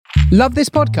Love this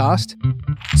podcast?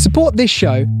 Support this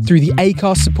show through the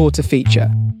Acast supporter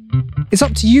feature. It's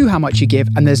up to you how much you give,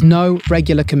 and there's no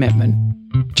regular commitment.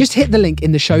 Just hit the link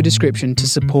in the show description to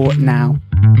support now.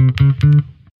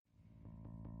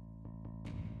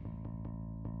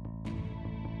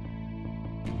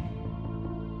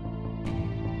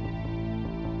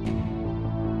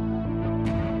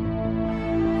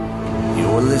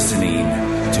 You're listening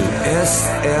to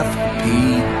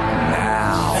SFP Now.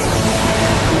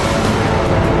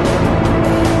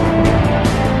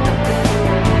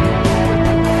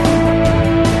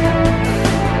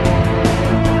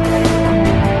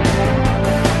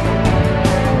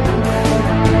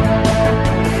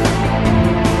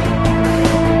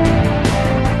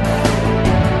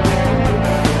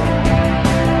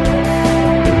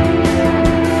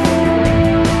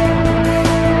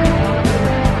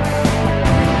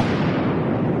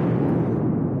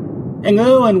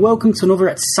 Hello and welcome to another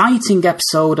exciting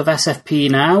episode of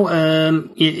SFP Now.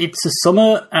 It's the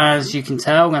summer, as you can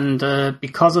tell, and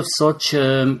because of such,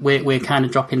 we're kind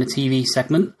of dropping the TV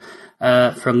segment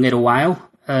for a little while,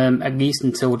 at least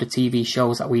until the TV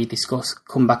shows that we discuss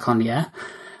come back on the air.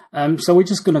 So we're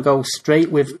just going to go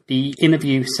straight with the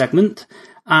interview segment.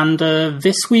 And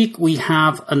this week we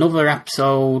have another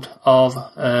episode of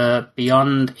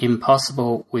Beyond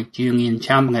Impossible with Julian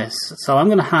Chambliss. So I'm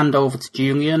going to hand over to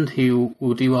Julian, who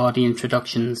will do all the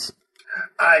introductions.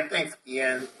 Hi, thanks,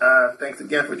 Ian. Thanks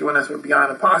again for joining us for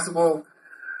Beyond Impossible.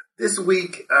 This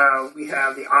week, we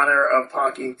have the honor of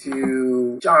talking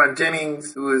to John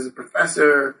Jennings, who is a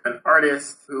professor, an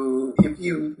artist, who, if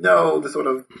you know the sort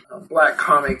of black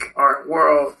comic art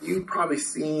world, you've probably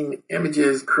seen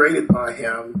images created by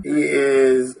him. He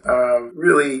is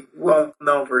really well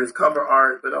known for his cover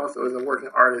art, but also as a working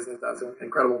artist and done some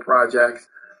incredible projects.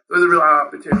 So it was a real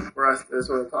opportunity for us to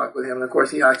sort of talk with him. And of course,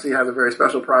 he actually has a very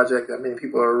special project that many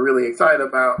people are really excited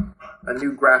about, a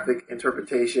new graphic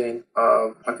interpretation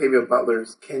of Octavia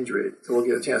Butler's Kindred. So we'll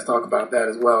get a chance to talk about that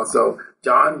as well. So,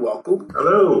 John, welcome.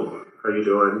 Hello. How are you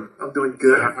doing? I'm doing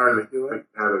good. How are you doing? Thanks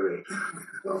for having me.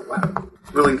 Oh, wow.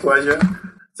 Really pleasure.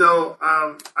 So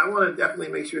I want to definitely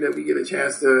make sure that we get a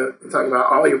chance to talk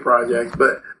about all your projects,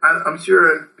 but I'm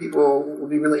sure people will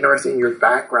be really interested in your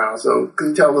background. So could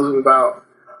you tell a little bit about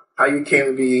how you came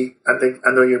to be, I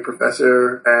know you're a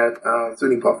professor at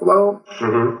SUNY Buffalo.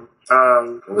 Mm-hmm.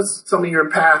 What was some of your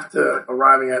path to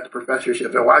arriving at the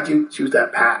professorship, and why'd you choose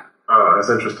that path? That's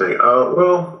interesting.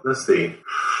 Well, let's see.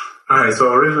 All right,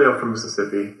 so originally I'm from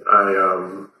Mississippi.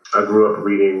 I grew up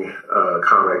reading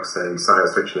comics and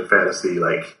science fiction and fantasy,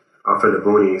 like off in the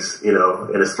boonies, you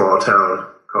know, in a small town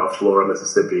called Flora,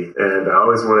 Mississippi. And I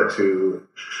always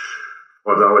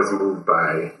was always moved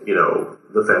by, you know,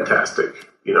 the fantastic,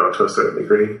 you know, to a certain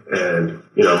degree. And,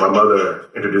 you know, my mother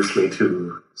introduced me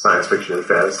to science fiction and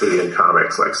fantasy and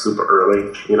comics like super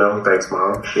early, you know, thanks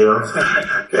Mom, you know.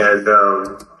 And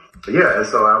and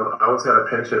so I always had a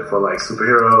penchant for like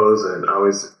superheroes, and I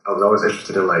was always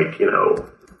interested in like, you know,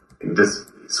 this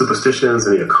superstitions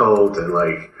and the occult and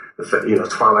like the, you know,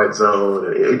 Twilight Zone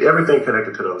and everything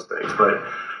connected to those things. But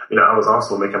you know, I was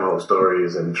also making my own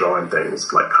stories and drawing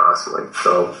things like constantly.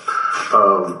 So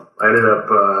I ended up,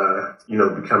 you know,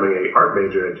 becoming an art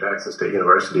major at Jackson State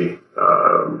University.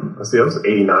 Let's see, I was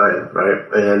 89, right?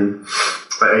 And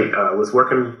I was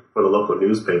working for the local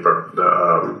newspaper,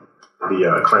 the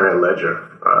Clarion Ledger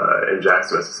in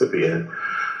Jackson, Mississippi, and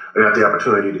I got the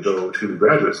opportunity to go to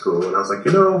graduate school, and I was like,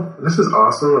 you know, this is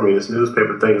awesome. I mean, this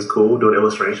newspaper thing is cool, doing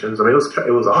illustrations. I mean,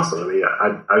 it was awesome. I mean,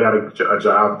 I got a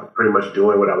job pretty much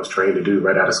doing what I was trained to do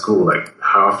right out of school. Like,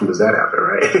 how often does that happen,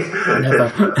 right?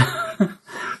 Never.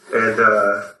 And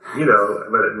you know,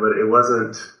 but it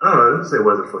wasn't, I don't know, I say it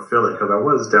wasn't fulfilling, because I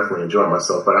was definitely enjoying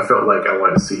myself, but I felt like I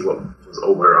wanted to see what was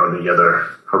over on the other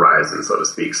horizon, so to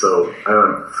speak. So I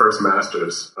got first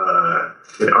master's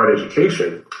in art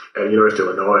education at University of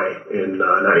Illinois in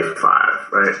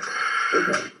 95, right?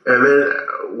 Okay. And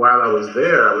then while I was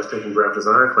there, I was taking graphic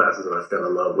design classes, and I fell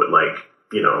in love with, like,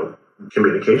 you know,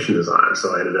 communication design.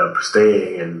 So I ended up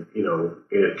staying and, you know,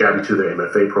 it got me to the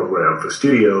MFA program for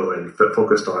studio and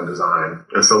focused on design.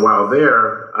 And so while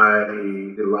there, I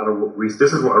did a lot of research.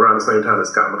 This is around the same time that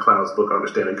Scott McCloud's book,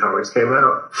 Understanding Comics, came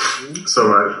out. Mm-hmm. So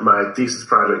my thesis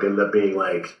project ended up being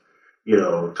like, you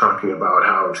know, talking about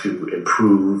how to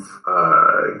improve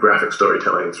graphic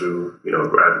storytelling through,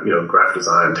 graphic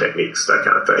design techniques, that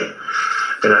kind of thing.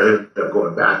 And I ended up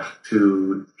going back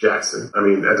to Jackson. I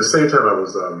mean, at the same time, I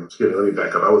was, let me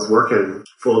back up. I was working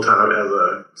full-time as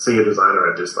a senior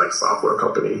designer at this, like, software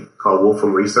company called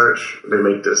Wolfram Research. They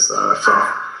make this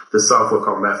software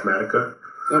called Mathematica.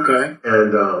 Okay.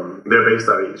 And they're based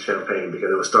out of Champaign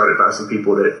because it was started by some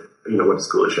people that went to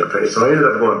school at Champaign. So I ended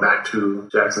up going back to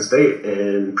Jackson State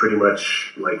and pretty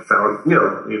much found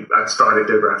I started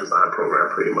their graphic design program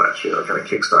pretty much. Kind of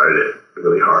kickstarted it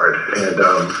really hard and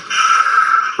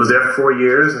was there for 4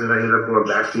 years, and then I ended up going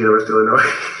back to the University of Illinois.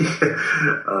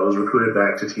 I was recruited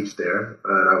back to teach there,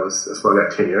 and that's why I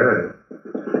got tenure. And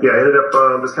I ended up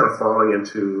just kind of falling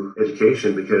into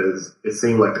education because it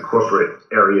seemed like the corporate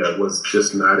area was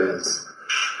just not as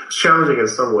challenging in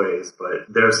some ways, but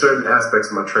there are certain aspects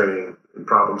of my training in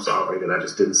problem solving that I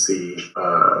just didn't see.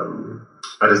 I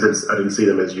didn't see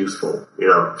them as useful,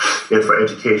 and for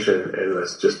education, and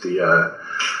it's just the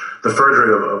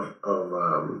furthering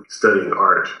of studying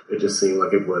art. It just seemed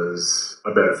like it was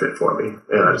a better fit for me,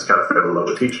 and I just kind of fell in love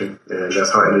with teaching, and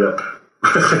that's how I ended up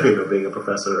being a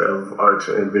professor of art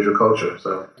and visual culture.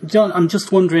 So, John, I'm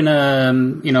just wondering,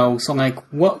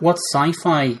 what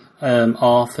sci-fi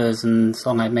authors and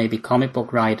maybe comic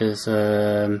book writers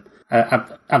have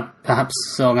perhaps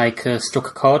struck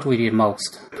a chord with you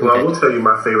most? Well, I will tell you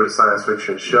my favorite science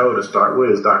fiction show to start with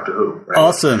is Doctor Who. Right?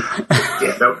 Awesome.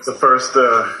 Yeah, that was the first.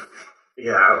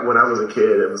 When I was a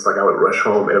kid, it was like I would rush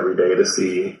home every day to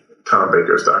see Tom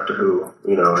Baker's Doctor Who,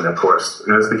 and of course,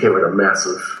 it just became like a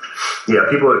massive. Yeah,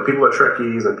 people are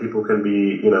Trekkies and people can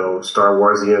be, Star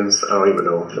Warsians. I don't even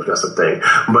know if that's a thing,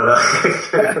 but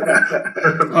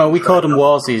we call them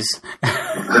Warsies.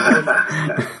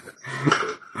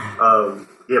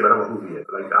 But I'm a Whovian,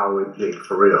 I would dig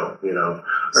for real,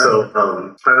 So, I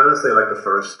honestly the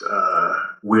first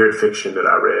weird fiction that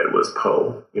I read was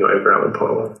Poe, Edgar Allan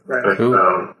Poe. Right.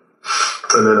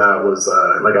 And then I was,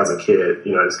 as a kid,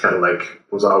 I just kind of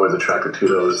was always attracted to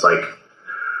those,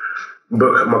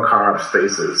 book macabre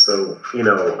spaces. So,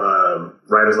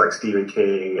 writers like Stephen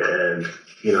King and,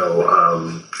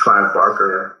 Clive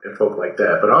Barker and folk like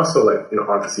that, but also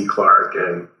Arthur C. Clarke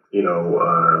and,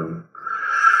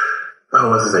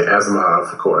 what's his name?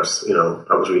 Asimov, of course.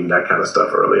 I was reading that kind of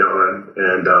stuff early on.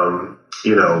 And,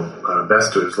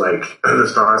 Bester's The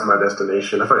Stars My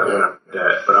Destination. I forgot when I read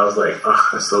that, but I was like, oh,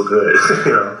 that's so good.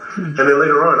 And then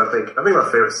later on, I think my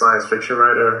favorite science fiction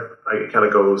writer, I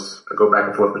go back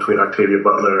and forth between Octavia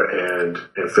Butler and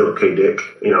Philip K. Dick,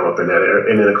 up in that area.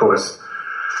 And then, of course,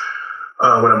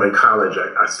 when I'm in college,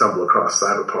 I stumble across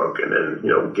cyberpunk and then,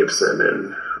 Gibson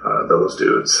and those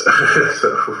dudes.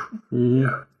 So,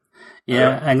 yeah.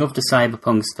 Yeah, I love the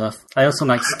cyberpunk stuff. I also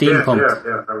like steampunk.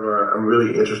 Yeah. I'm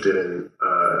really interested in.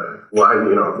 We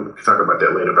can talk about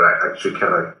that later. But I actually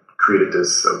kind of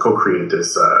co-created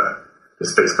this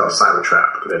space called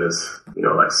Cybertrap that is,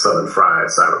 Southern fried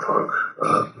cyberpunk.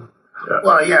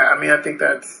 Well, I think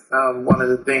that's one of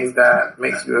the things that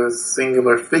makes you a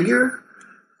singular figure.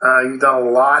 You've done a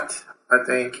lot, I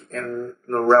think, in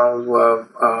the realms of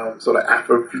sort of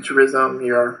Afrofuturism.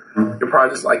 Your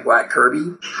projects like Black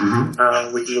Kirby,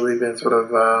 which has really been sort of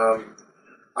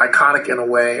iconic in a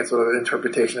way, and sort of an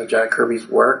interpretation of Jack Kirby's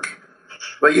work.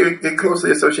 But you're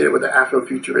closely associated with the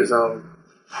Afrofuturism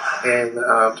and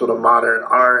sort of modern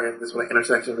art and this sort of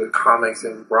intersection with comics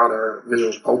and broader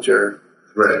visual culture.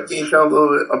 Right. Can you tell a little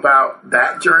bit about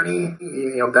that journey?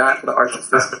 That for the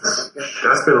artist. That's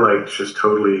been just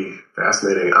totally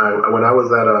fascinating. When I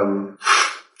was at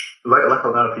like a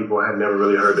lot of people, I had never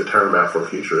really heard the term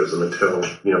Afrofuturism until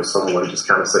someone just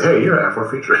kind of said, "Hey, you're an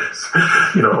Afrofuturist."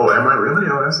 Oh, am I really?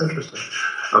 Oh, that's interesting.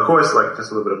 Of course,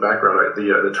 just a little bit of background.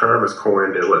 The term is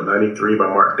coined in 93 by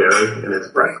Mark Derry in his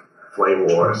Flame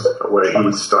Wars, where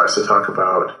he starts to talk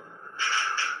about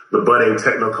the budding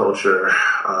technoculture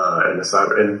and the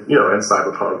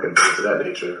cyberpunk and things of that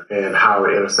nature, and how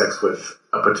it intersects with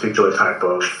a particular type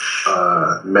of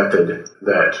method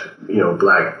that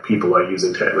Black people are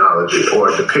using technology or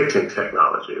depicting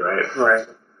technology, right? Right.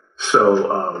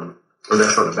 So, and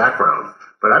that's on the background.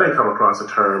 But I didn't come across the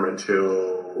term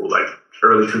until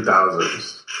early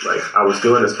 2000s. I was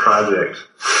doing this project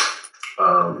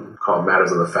called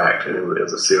Matters of the Fact, and it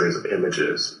was a series of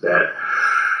images that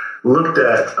looked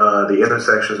at the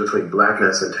intersections between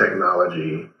Blackness and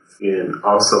technology, and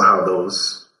also how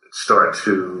those start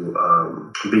to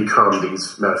become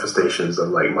these manifestations of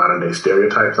modern day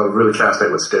stereotypes. I was really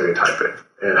fascinated with stereotyping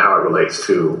and how it relates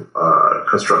to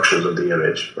constructions of the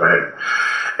image, right?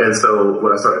 And so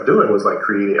what I started doing was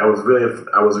creating. I was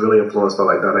really influenced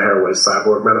by Donna Haraway's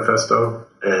Cyborg Manifesto,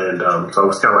 and so I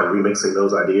was kind of remixing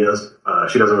those ideas.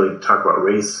 She doesn't really talk about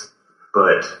race.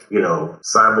 But,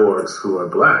 cyborgs who are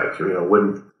Black,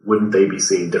 wouldn't they be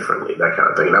seen differently? That kind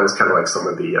of thing. And that was kind of some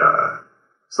of the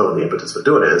impetus for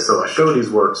doing it. And so I showed these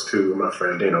works to my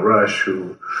friend Dana Rush,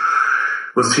 who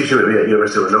was teaching at the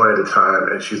University of Illinois at the time,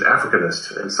 and she's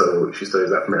Africanist, and so she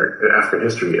studies African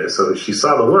history, and so she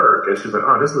saw the work, and she's like,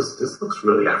 "Oh, this looks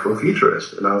really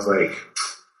Afrofuturist," and I was like,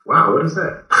 "Wow, what is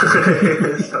that?"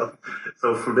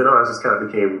 so from then on, I just kind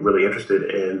of became really interested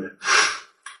in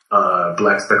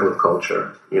Black speculative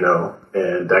culture,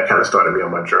 and that kind of started me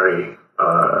on my journey,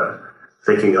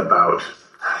 thinking about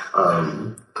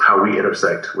how we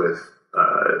intersect with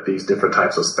these different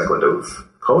types of speculative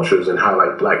cultures, and how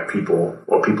like Black people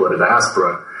or people in the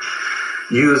diaspora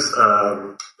use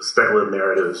speculative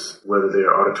narratives, whether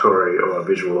they're auditory or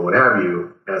visual or what have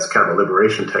you, as kind of a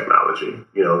liberation technology,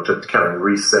 to kind of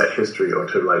reset history or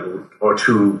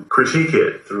to critique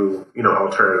it through,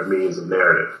 alternative means of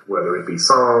narrative, whether it be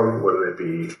song, whether it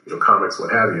be, comics,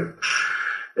 what have you.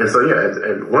 And so,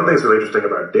 and one thing that's really interesting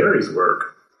about Derry's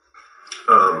work,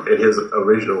 in his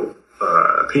original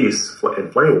piece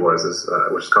in Flame Wars,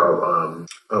 which is called,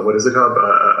 what is it called?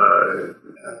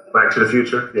 Black to the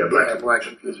Future? Yeah, Black to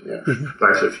the Future, yeah.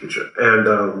 Black to the Future.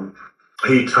 And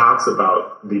he talks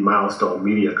about the Milestone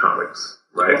Media comics,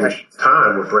 right? Which at the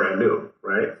time were brand new,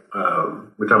 right?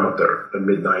 We're talking about the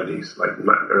mid-90s, like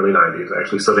early 90s,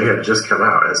 actually. So they had just come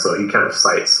out. And so he kind of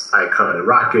cites Icon and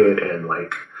Rocket and,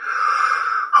 like,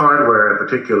 Hardware in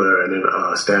particular, and then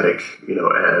Static,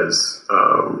 as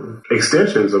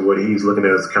extensions of what he's looking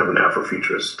at as kind of an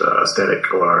Afrofuturist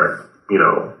aesthetic or,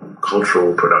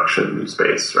 cultural production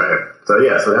space, right? So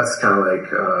that's kind of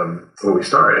like where we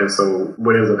start. And so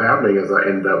what ends up happening is I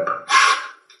end up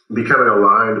becoming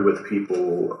aligned with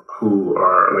people who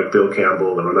are like Bill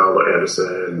Campbell and Ronaldo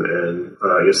Anderson and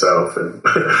yourself and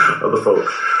other folk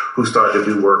who start to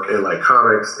do work in like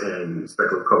comics and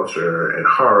speculative culture and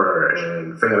horror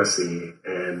and fantasy.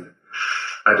 And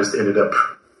I just ended up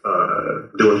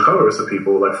doing covers of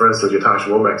people. Like, for instance, Natasha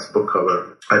Womack's book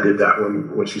cover, I did that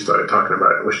one when she started writing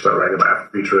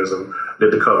about Afrofuturism.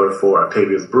 Did the cover for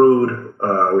Octavia's Brood,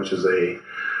 which is a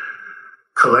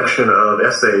collection of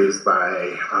essays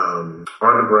by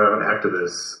on-the-ground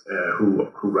activists who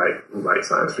write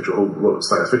science fiction, who wrote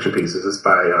science fiction pieces. It's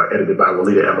edited by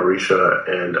Walida Amarisha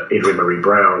and Adrienne Marie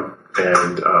Brown.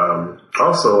 And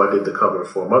also I did the cover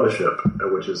for Mothership,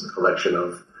 which is a collection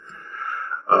of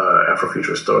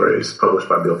Afrofuturist stories published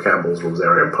by Bill Campbell's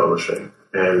Rosarium Publishing,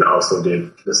 and also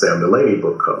did the Sam Delaney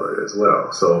book cover as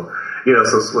well. So,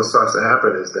 so what starts to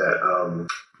happen is that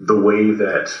the way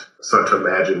that start to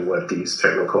imagine what these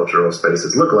technocultural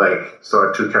spaces look like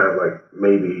start to kind of like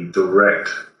maybe direct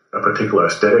a particular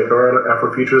aesthetic around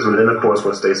Afrofuturism. And then, of course,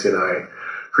 when Stacey and I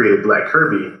created Black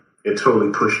Kirby, it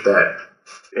totally pushed that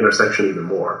intersection even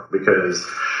more, because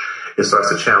it starts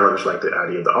to challenge like the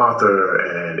idea of the author,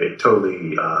 and it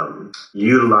totally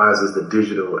utilizes the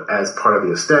digital as part of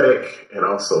the aesthetic, and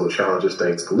also challenges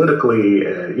things politically.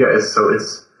 And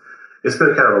it's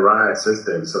been kind of a ride since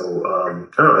then. So I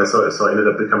don't know. So I ended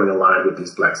up becoming aligned with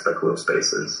these Black speculative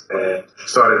spaces, and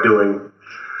started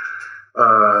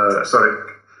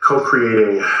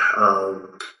co-creating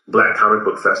Black comic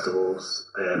book festivals,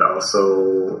 and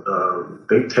also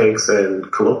think tanks and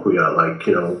colloquia like,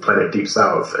 Planet Deep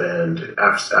South and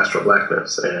Astro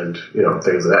Blackness and,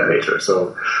 things of that nature.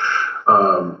 So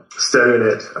studying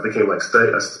it, I became like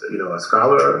a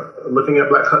scholar looking at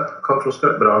Black cultural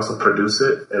stuff, but also produce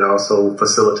it and also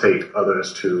facilitate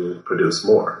others to produce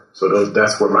more. So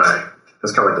that's kind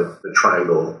of like the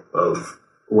triangle of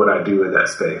what I do in that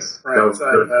space. Right. It's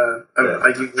like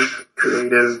a unique,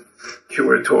 creative,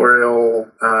 curatorial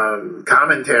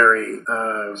commentary,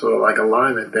 sort of like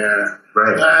alignment there.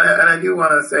 Right. And I do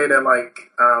want to say that,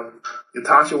 like,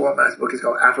 Natasha Womack's book is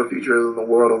called Afrofuturism, the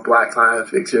World of Black Science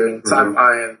Fiction,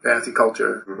 Sci-Fi, and Fantasy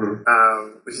Culture,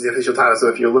 which is the official title. So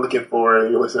if you're looking for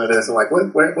it, you listen to this and like,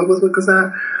 what book is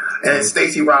that? And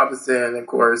Stacey Robinson, of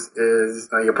course, is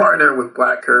your partner with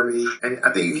Black Kirby. And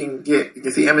I think you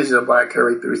can see images of Black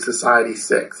Kirby through Society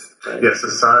 6. Right? Yes,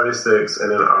 Society 6,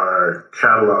 and then our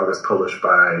catalog is published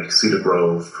by Cedar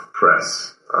Grove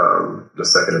Press. The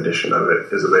second edition of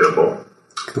it is available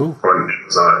on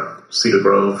Amazon. Cedar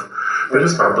Grove. They're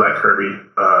just called Black Kirby,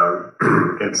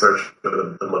 in search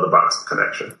of the Mother Box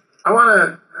connection. I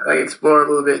want to explore a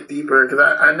little bit deeper, because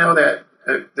I know that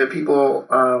people,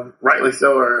 rightly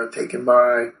so, are taken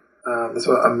by the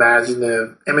sort of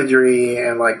imaginative imagery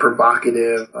and like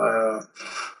provocative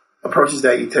approaches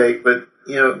that you take. But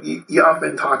you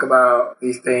often talk about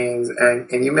these things, and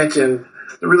you mentioned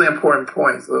the really important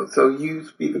points. So you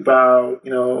speak about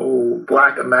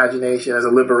Black imagination as a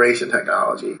liberation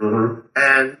technology,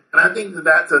 and I think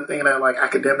that's a thing that like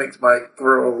academics might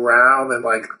throw around and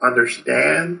like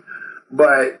understand,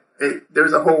 but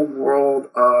there's a whole world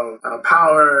of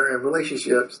power and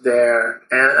relationships there.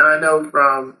 And I know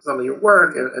from some of your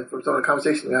work and from some of the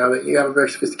conversations we have that you have a very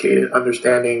sophisticated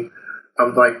understanding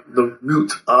of like the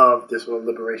root of this sort of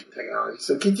liberation technology.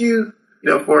 So could you,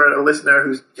 for a listener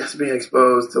who's just being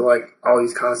exposed to like all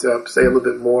these concepts, say a little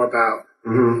bit more about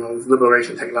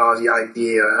liberation technology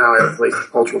idea and how it relates to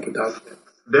cultural production?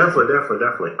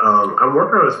 Definitely. I'm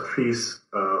working on this piece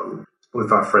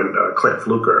with our friend Clint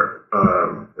Fluker.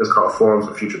 It's called Forms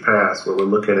of Future Past, where we're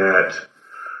looking at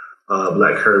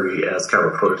Black Kirby as kind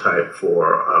of a prototype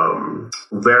for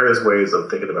various ways of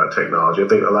thinking about technology. I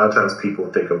think a lot of times people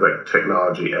think of like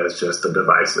technology as just the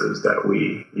devices that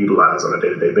we utilize on a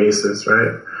day-to-day basis,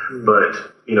 right? Mm-hmm. But,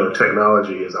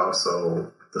 technology is also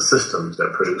the systems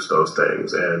that produce those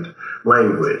things, and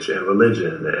language and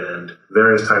religion and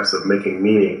various types of making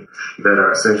meaning that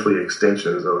are essentially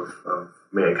extensions of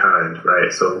mankind, right?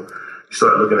 So you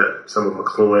start looking at some of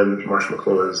Marshall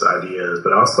McLuhan's ideas,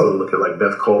 but also look at like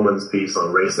Beth Coleman's piece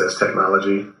on race as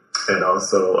technology. And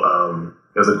also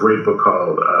there's a great book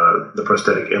called The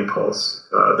Prosthetic Impulse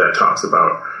that talks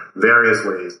about various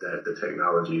ways that the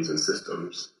technologies and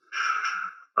systems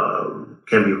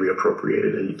can be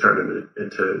reappropriated and you turn them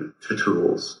into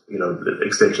tools, the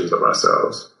extensions of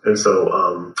ourselves. And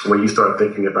so when you start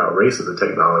thinking about race as a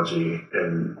technology,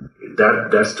 and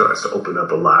that starts to open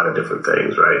up a lot of different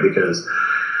things, right? Because,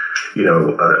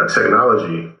 a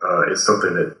technology is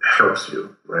something that helps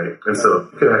you, right? And so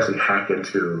you can actually hack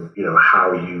into,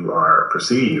 how you are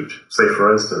perceived. Say,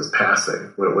 for instance,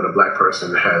 passing. When a Black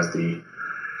person has the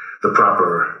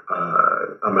proper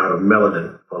amount of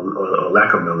melanin or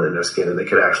lack of melanin in their skin, and they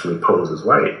could actually pose as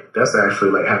white. That's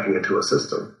actually like hacking into a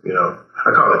system, I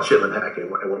call it chitlin hacking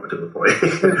at one particular point.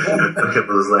 It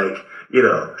was like,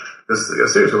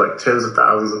 seriously, like tens of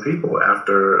thousands of people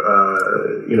after,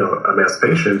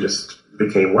 emancipation just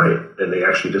became white, and they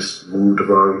actually just moved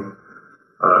among,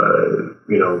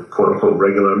 quote unquote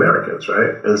regular Americans,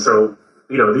 right? And so,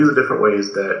 these are different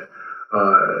ways that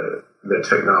that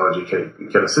technology can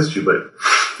assist you. But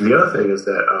the other thing is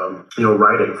that,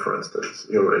 writing, for instance,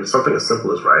 and something as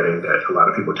simple as writing that a lot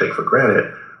of people take for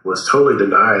granted was totally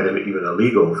denied and even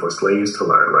illegal for slaves to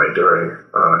learn, right, during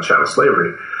chattel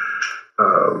slavery.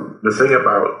 The thing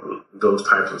about those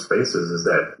types of spaces is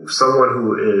that someone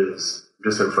who is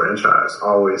disenfranchised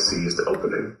always sees the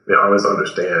opening. They always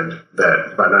understand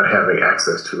that by not having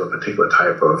access to a particular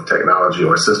type of technology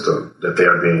or system that they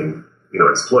are being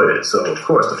exploited. So, of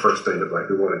course, the first thing that Black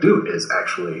people want to do is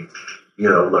actually,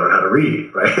 learn how to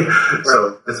read, right?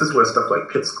 So this is where stuff like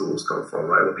pit schools come from,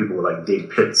 right? Where people would like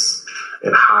dig pits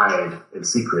and hide in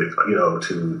secret,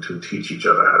 to teach each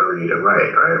other how to read and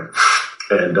write, right?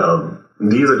 And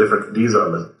these are,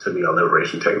 to me, are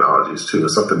liberation technologies, too.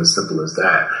 It's something as simple as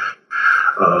that.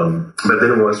 But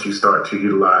then once you start to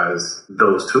utilize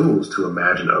those tools to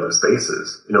imagine other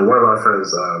spaces, one of our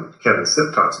friends, Kevin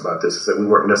Sipp, talks about this, is that we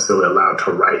weren't necessarily allowed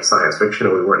to write science fiction,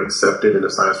 or we weren't accepted in the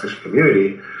science fiction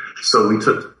community. So we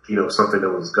took, something that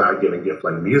was God-given gift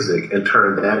like music and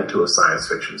turned that into a science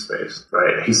fiction space,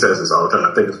 right? He says this all the time.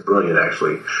 I think it's brilliant,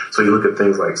 actually. So you look at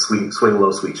things like Swing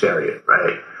Low, Sweet Chariot,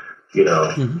 right?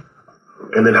 And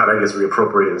then how that gets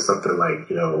reappropriated in something like,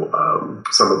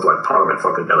 some of like Parliament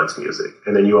Funkadelics music.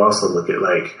 And then you also look at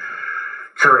like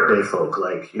current day folk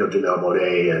like, Janelle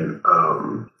Monáe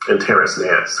and Terrence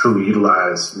Nance, who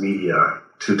utilize media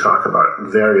to talk about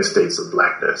various states of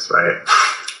Blackness, right?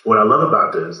 What I love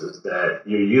about this is that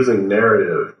you're using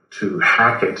narrative to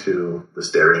hack into the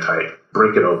stereotype,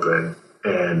 break it open,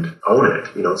 and own it,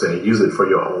 saying use it for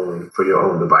your own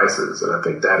devices. And I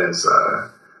think that is,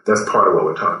 that's part of what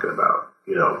we're talking about.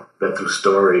 That through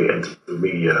story and through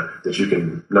media, that you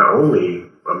can not only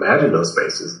imagine those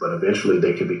spaces, but eventually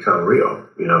they can become real,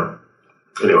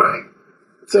 Anyway.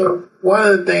 So one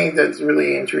of the things that's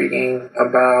really intriguing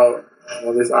about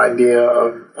this idea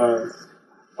of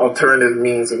alternative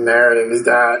means of narrative is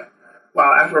that,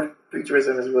 while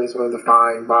Afrofuturism is really sort of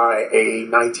defined by a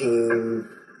 1970s,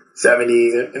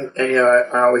 and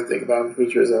I always think about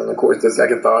futurism, and of course the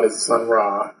second thought is Sun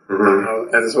Ra,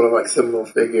 as a sort of like seminal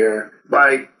figure.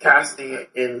 By casting it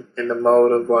in the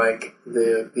mode of like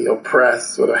the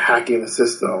oppressed sort of hacking the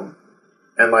system,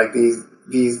 and like these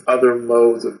other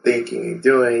modes of thinking and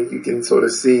doing, you can sort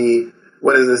of see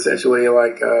what is essentially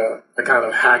like a kind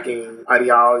of hacking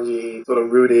ideology sort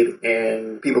of rooted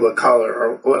in people of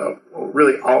color, or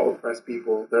really all oppressed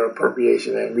people. Their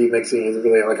appropriation and remixing is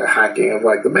really like a hacking of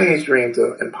like the mainstream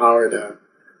to empower them.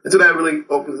 And so that really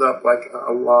opens up like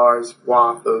a large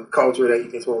swath of culture that you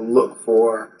can sort of look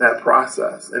for that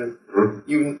process. And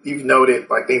you've noted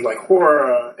like things like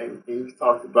horror, and you've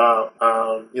talked about,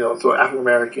 sort of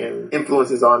Afro-American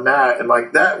influences on that. And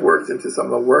like that works into some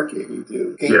of the work that you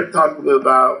do. Can you talk a little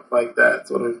about like that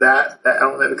sort of that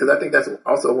element? Because I think that's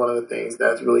also one of the things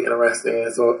that's really interesting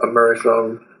and sort of emerged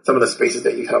from some of the spaces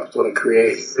that you helped sort of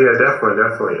create. Yeah, definitely.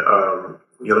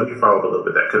 Let me follow up a little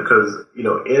bit that because,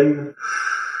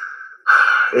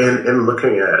 in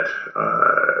looking at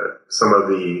some of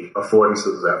the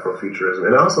affordances of Afrofuturism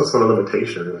and also some of the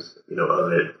limitations,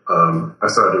 of it, I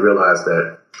started to realize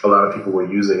that a lot of people were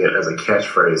using it as a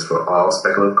catchphrase for all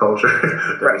speculative culture.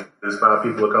 Right. There's 5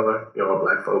 people of color,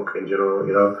 Black folk in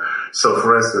general, So,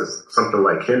 for instance, something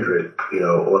like Kindred,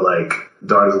 or like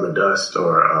Daughters of the Dust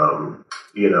or,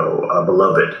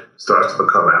 Beloved starts to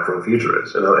become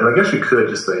Afrofuturist. And I guess you could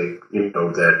just say,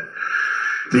 that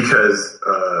because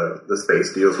the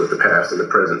space deals with the past and the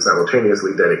present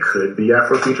simultaneously, that it could be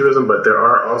Afrofuturism, but there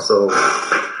are also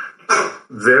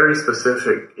very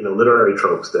specific, literary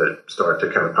tropes that start to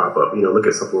kind of pop up. Look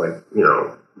at something like,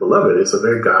 Beloved. It's a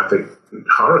very gothic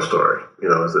horror story.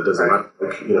 There's a lot,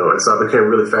 and so I became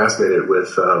really fascinated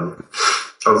with. I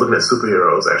was looking at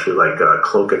superheroes actually, like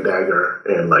Cloak and Dagger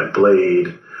and like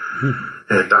Blade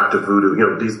and Dr.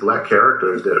 Voodoo. These black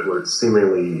characters that were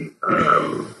seemingly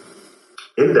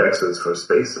indexes for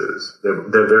spaces.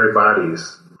 Their very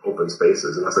bodies open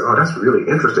spaces. And I was like, oh, that's really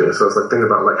interesting. And so it's like thinking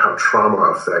about like how trauma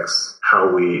affects how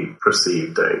we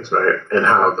perceive things, right? And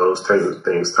how those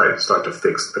things start to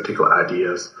fix particular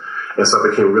ideas. And so I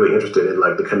became really interested in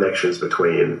like the connections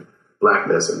between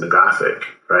blackness and the Gothic,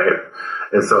 right?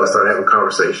 And so I started having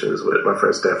conversations with my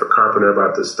friend Stanford Carpenter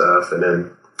about this stuff. And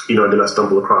then, then I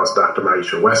stumbled across Dr.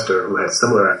 Maisha Wester, who had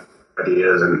similar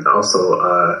ideas, and also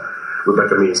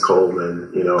Rebecca Means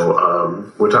Coleman.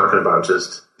 We're talking about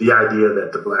just the idea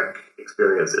that the black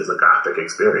experience is a Gothic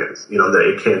experience,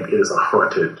 that it is a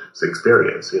haunted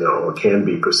experience, or can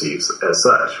be perceived as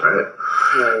such, right?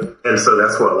 Right. And so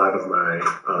that's where a lot of my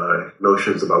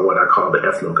notions about what I call the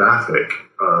ethnogothic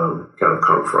kind of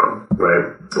come from,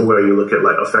 right? Where you look at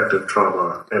like affective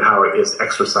trauma and how it is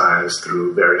exercised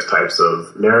through various types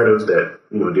of narratives that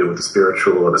deal with the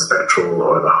spiritual or the spectral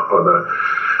or the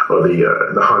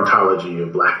hauntology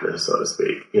of blackness, so to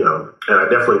speak, And I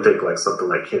definitely think like something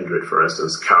like Kindred, for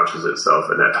instance, couches itself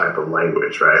in that type of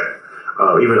language, right?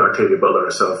 Even Octavia Butler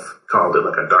herself called it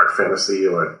like a dark fantasy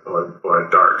or a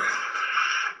dark,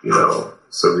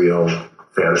 surreal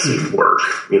fantasy work,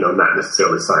 not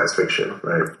necessarily science fiction,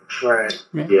 right? Right.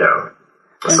 Yeah.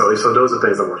 So those are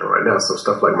things I'm working on right now. So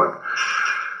stuff like my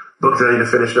book that I need to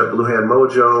finish up, Blue Hand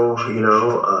Mojo,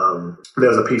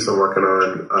 there's a piece I'm working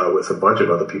on with a bunch of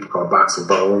other people called Box of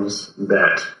Bones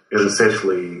that is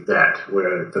essentially that,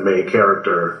 where the main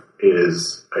character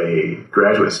is a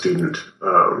graduate student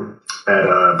at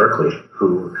Berkeley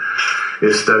who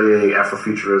is studying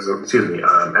Afrofuturism,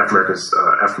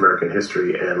 Afro-American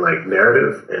history and like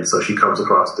narrative. And so she comes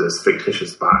across this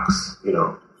fictitious box,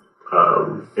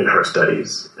 in her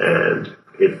studies, and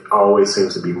it always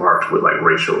seems to be marked with like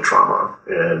racial trauma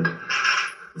and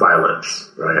violence,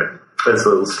 right? And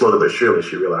so slowly but surely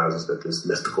she realizes that this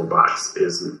mystical box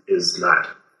is not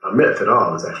a myth at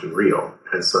all, it's actually real.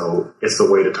 And so it's a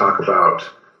way to talk about,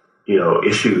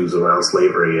 issues around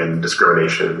slavery and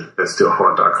discrimination that still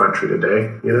haunt our country today,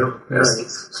 as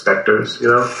specters,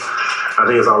 I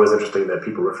think it's always interesting that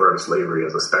people refer to slavery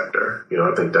as a specter.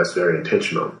 I think that's very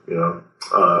intentional,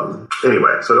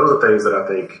 Anyway, so those are things that I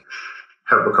think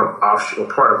have become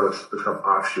part of what's become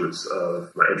offshoots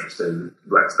of my interest in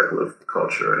Black speculative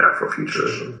culture and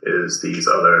Afrofuturism is these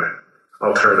other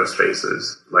alternative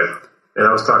spaces. And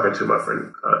I was talking to my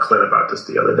friend Clint about this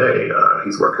the other day.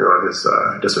 He's working on his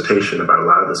dissertation about a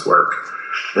lot of this work.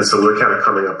 And so we're kind of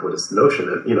coming up with this notion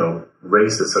that,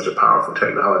 race is such a powerful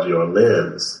technology or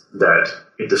lens that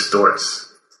it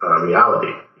distorts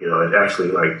reality. It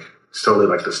actually totally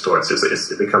distorts.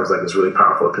 It becomes like this really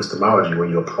powerful epistemology when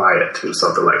you apply it to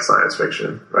something like science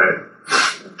fiction, right?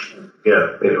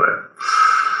 Yeah, anyway.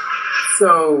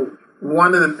 So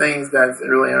one of the things that's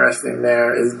really interesting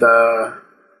there is the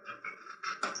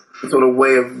sort of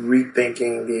way of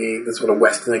rethinking the sort of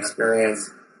Western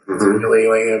experience,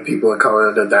 particularly people of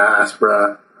color, the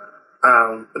diaspora.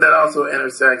 But that also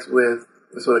intersects with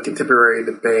the sort of contemporary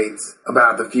debates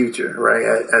about the future,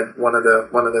 right? One of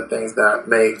the things that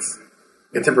makes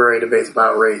contemporary debates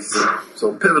about race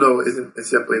so pivotal isn't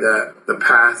simply that the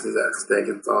past is at stake.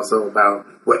 It's also about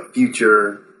what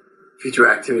future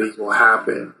activities will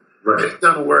happen. Right. It's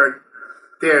done work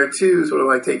there too, sort of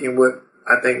like taking what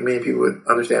I think many people would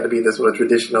understand to be the sort of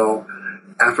traditional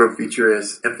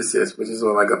Afrofuturist emphasis, which is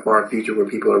on like a far future where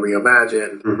people are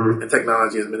reimagined and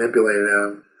technology is manipulating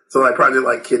them. So like project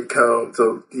like Kid Code.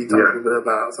 So can you talk a little bit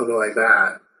about something like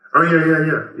that? Oh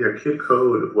yeah. Kid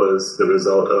Code was the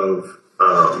result of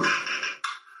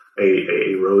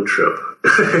a road trip.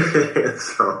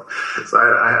 so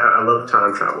I love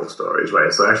time travel stories,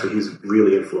 right? So actually, he's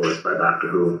really influenced by Doctor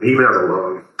Who. He even has a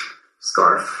long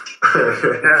scarf.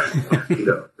 You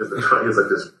know, he's like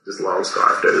this long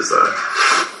scarf that is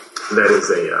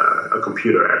a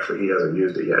computer. Actually, he hasn't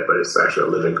used it yet, but it's actually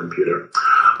a living computer.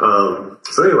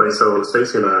 So anyway, so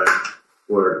Stacey and I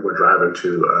were driving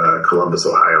to Columbus,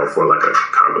 Ohio, for like a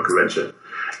comic convention,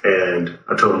 and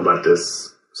I told him about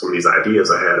some of these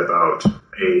ideas I had about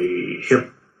a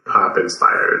hip hop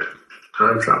inspired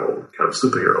time travel kind of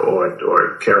superhero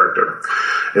or character.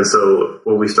 And so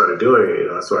what we started doing, you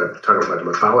know, that's why I talk about the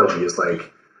mythology, is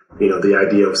like, you know, the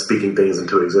idea of speaking things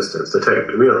into existence. The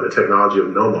technology of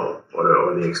Nomo,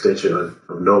 or the extension of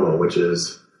Nomo, which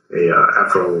is a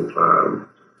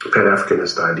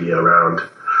Pan-Africanist idea around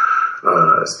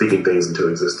speaking things into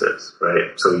existence,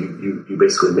 right? So you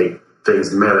basically make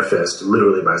things manifest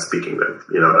literally by speaking them.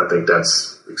 You know, I think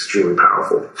that's extremely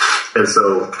powerful. And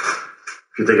so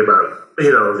if you think about,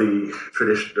 you know, the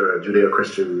tradition,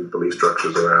 Judeo-Christian belief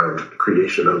structures around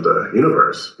creation of the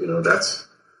universe, you know,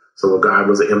 so God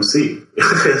was an MC.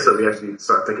 So we actually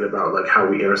start thinking about like how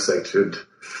we intersected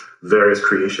various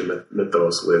creation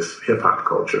mythos with hip hop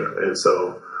culture. And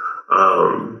so,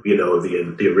 you know,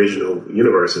 the original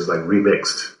universe is like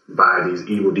remixed by these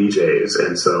evil DJs.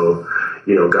 And so,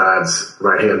 you know, God's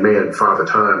right-hand man, Father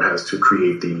Time, has to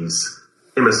create these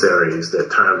emissaries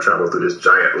that time travel through this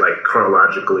giant, like,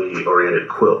 chronologically oriented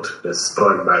quilt that's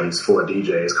spun by these 4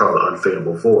 DJs called the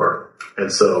Unfadable Four.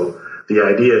 And so the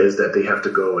idea is that they have to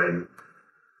go and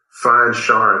find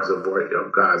shards of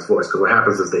God's voice, because what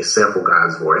happens is they sample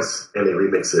God's voice and they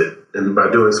remix it, and by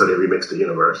doing so they remix the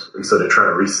universe, and so they're trying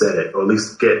to reset it, or at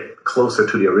least get closer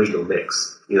to the original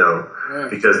mix, you know,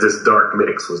 because this dark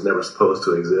mix was never supposed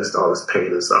to exist. All this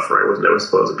pain and suffering was never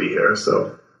supposed to be here.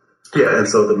 So yeah, and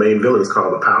so the main villain is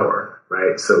called the Power,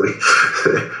 right? So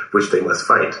which they must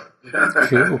fight.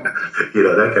 Cool. You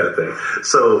know, that kind of thing.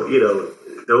 So, you know,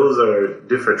 those are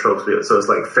different tropes. So it's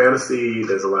like fantasy.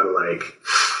 There's a lot of like,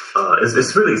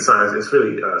 it's really science. It's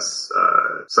really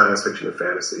science fiction and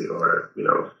fantasy, or, you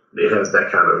know, it has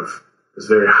that kind of, it's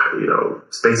very, you know,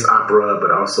 space opera,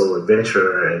 but also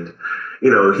adventure. And, you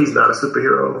know, he's not a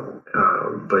superhero,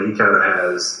 but he kind of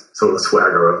has some of the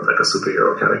swagger of like a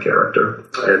superhero kind of character.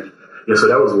 And yeah, so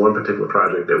that was one particular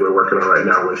project that we're working on right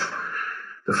now with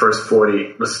the first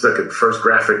 40, it's like a first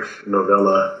graphic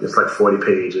novella. It's like 40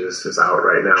 pages. It's out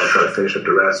right now. I'm trying to finish up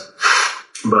the rest.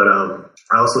 But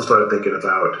I also started thinking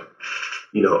about,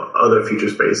 you know, other future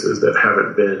spaces that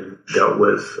haven't been dealt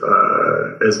with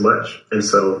as much. And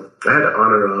so I had the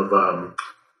honor of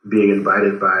being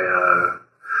invited by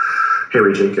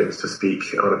Henry Jenkins to speak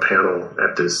on a panel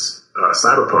at this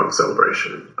cyberpunk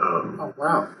celebration. Oh,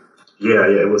 wow. Yeah,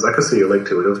 it was. I could see a link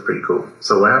to it. It was pretty cool.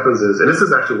 So what happens is, and this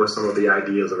is actually what some of the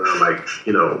ideas around, like,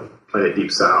 you know, Planet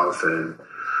Deep South and,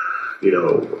 you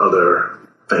know, other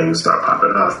things start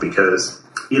popping up, because,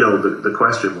 you know, the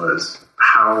question was,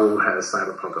 how has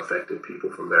cyberpunk affected people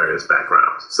from various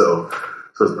backgrounds? So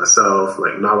it's myself,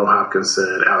 like Nalo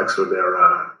Hopkinson, Alex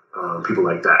Rivera, people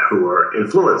like that who were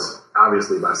influenced,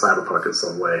 obviously, by cyberpunk in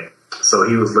some way. So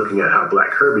he was looking at how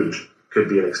Black Kirby could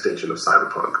be an extension of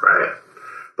cyberpunk, right?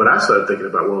 But I started thinking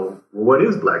about, well, what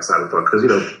is Black cyberpunk? Because, you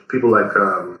know, people like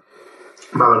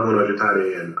Balagun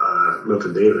Ojitade and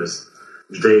Milton Davis,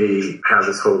 they have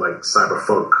this whole, like,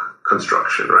 cyberpunk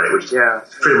construction, right? Which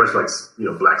is pretty much like, you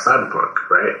know, Black cyberpunk,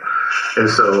 right? And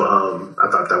so I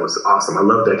thought that was awesome. I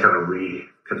love that kind of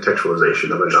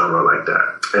recontextualization of a genre like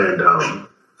that. And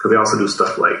because they also do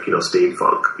stuff like, you know,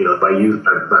 steampunk, you know, by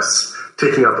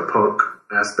taking out the punk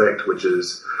aspect, which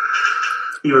is,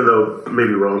 even though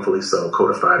maybe wrongfully so,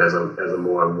 codified as a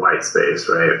more white space,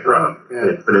 right?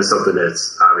 And it's something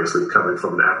that's obviously coming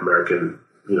from an African-American,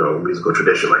 you know, musical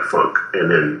tradition like funk,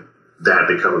 and then that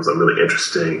becomes a really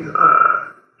interesting,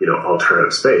 you know,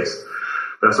 alternative space.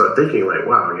 But I started thinking, like,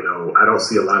 wow, you know, I don't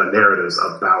see a lot of narratives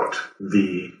about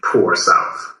the poor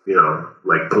South, you know,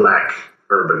 like Black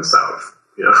urban South,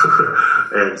 you know.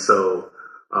 And so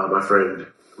my friend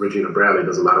Regina Bradley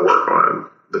does a lot of work on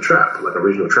the trap, like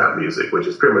original trap music, which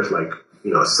is pretty much like,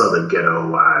 you know, Southern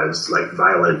ghetto-wise, like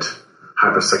violent,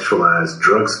 hypersexualized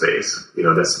drug space, you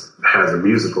know, that has a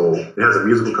musical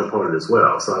component as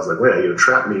well. So I was like, well, you know,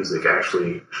 trap music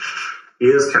actually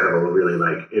is kind of a really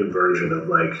like inversion of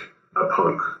like a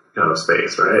punk kind of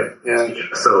space, right? Yeah.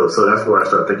 So that's where I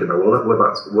started thinking about, well,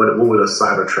 what would a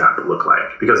cyber trap look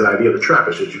like? Because the idea of the trap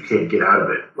is that you can't get out of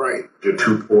it. Right. You're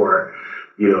too poor.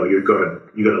 You're gonna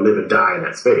live and die in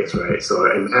that space, right? So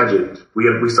I imagined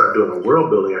we start doing a world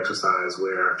building exercise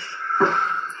where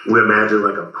we imagine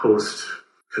like a post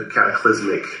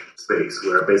cataclysmic space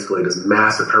where basically this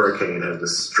massive hurricane has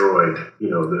destroyed,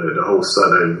 the whole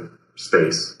southern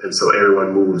space, and so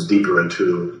everyone moves deeper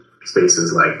into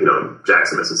spaces like,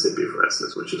 Jackson, Mississippi, for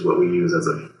instance, which is what we use as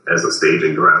a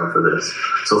staging ground for this.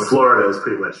 So Florida is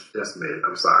pretty much decimated.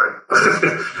 I'm sorry.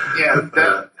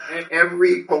 Yeah, and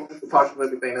every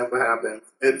post-apocalyptic thing that happens,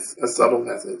 it's a subtle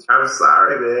message. I'm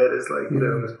sorry, man. It's like,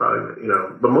 it's probably,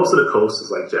 but most of the coast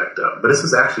is like jacked up. But this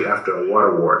is actually after a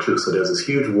water war too. So there's this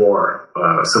huge war,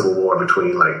 civil war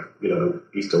between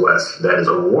East and West that is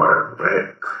over water,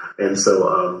 right? And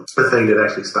so the thing that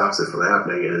actually stops it from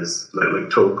happening is like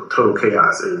total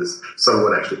chaos is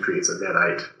someone actually creates a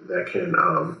netite that can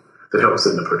that helps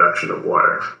in the production of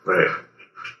water, right?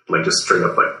 Like just straight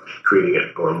up like creating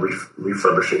it or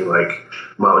refurbishing like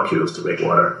molecules to make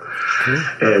water.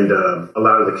 Mm-hmm. And a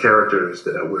lot of the characters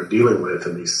that we're dealing with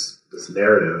in this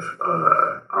narrative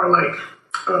are like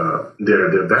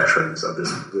they're veterans of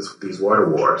these water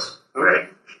wars, right?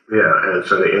 Yeah, and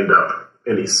so they end up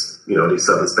in these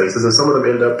southern spaces, and some of them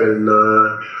end up in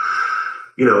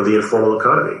the informal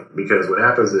economy, because what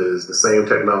happens is the same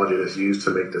technology that's used to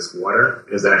make this water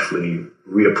is actually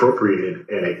reappropriated,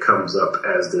 and it comes up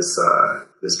as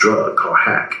this drug called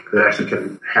hack that actually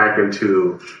can hack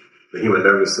into the human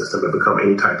nervous system and become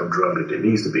any type of drug that it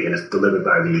needs to be, and it's delivered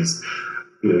by these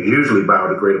usually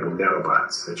biodegradable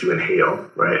nanobots that you inhale,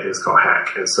 right? It's called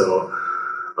hack. And so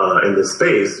in this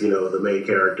space, the main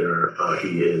character,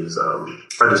 he is a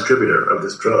distributor of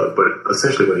this drug, but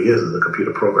essentially what he is a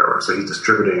computer programmer. So he's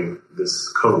distributing this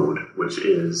code, which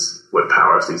is what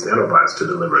powers these nanobots to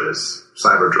deliver this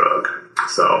cyber drug.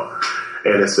 So,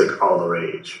 and it's like all the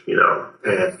rage, and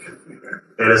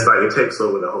it's like it takes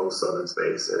over the whole southern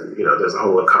space, and there's a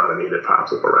whole economy that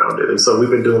pops up around it. And so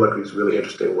we've been doing like these really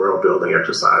interesting world building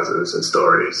exercises and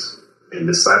stories in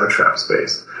this cyber trap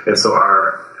space. And so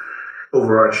our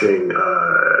overarching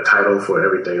title for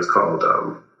everything is called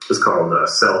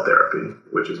Cell Therapy,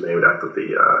 which is named after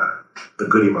the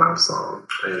Goody Mob song.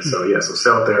 And so so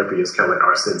Cell Therapy is kind of like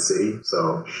our Sin City.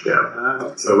 So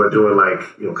so we're doing like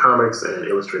comics and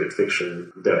illustrated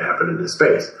fiction that happen in this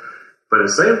space. But at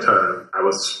the same time, I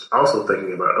was also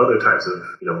thinking about other types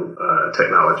of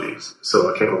technologies.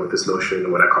 So I came up with this notion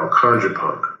of what I call conjure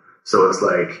punk. So it's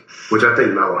like, which I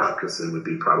think Mallow Hopkinson would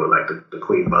be probably like the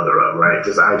queen mother of, right?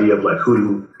 This idea of like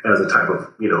hoodoo as a type of,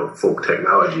 folk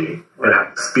technology, and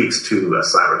it speaks to a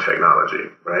cyber technology,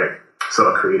 right?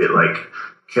 So I created like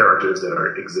characters that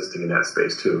are existing in that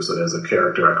space too. So there's a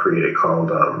character I created called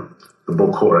the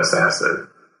Bokor Assassin,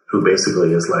 who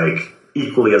basically is like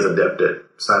equally as adept at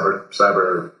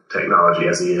cyber technology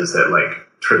as he is at like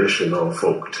traditional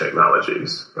folk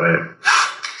technologies, right?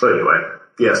 So anyway.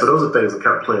 Yeah, so those are things I'm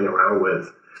kind of playing around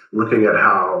with, looking at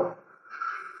how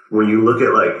when you look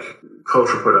at like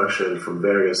cultural production from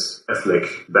various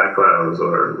ethnic backgrounds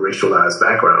or racialized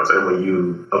backgrounds, and when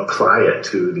you apply it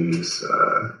to these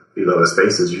other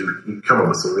spaces, you come up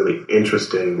with some really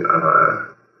interesting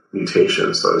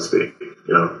mutations, so to speak.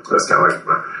 That's kind of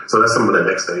like so that's some of the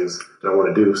next things that I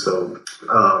want to do. So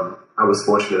I was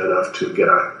fortunate enough to get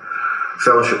a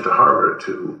fellowship to Harvard,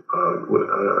 to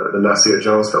the Nasir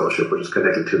Jones Fellowship, which is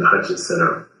connected to the Hutchins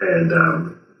Center, and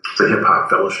it's a hip hop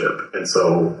fellowship. And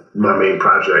so my main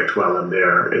project while I'm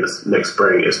there in this next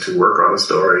spring is to work on a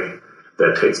story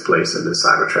that takes place in this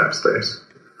cyber trap space.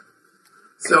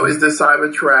 So is the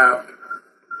cyber trap,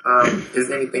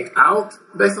 is anything out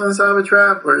based on the cyber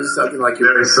trap, or is it something like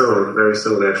very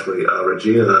soon actually.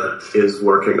 Regina is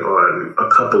working on a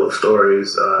couple of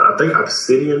stories. I think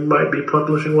Obsidian might be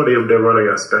publishing one. They're running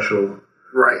a special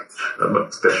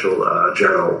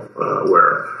journal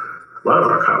where a lot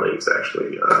of our colleagues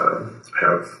actually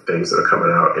have things that are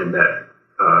coming out in that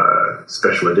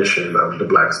special edition of the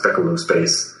Black Speculum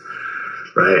Space.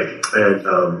 Right, and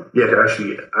I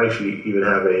actually even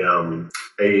have a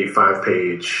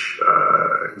 5-page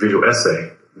visual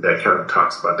essay that kind of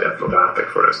talks about the ethnogothic,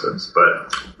 for instance.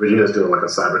 But Regina's doing like a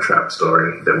cyber trap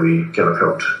story that we kind of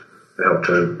helped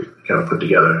to kind of put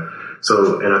together.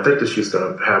 So, and I think that she's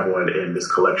going to have one in this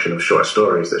collection of short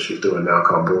stories that she's doing now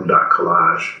called Boondock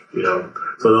Collage.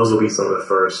 So those will be some of the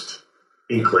first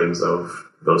inklings of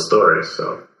those stories.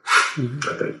 So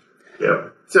I think, yeah.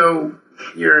 So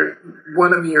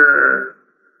one of your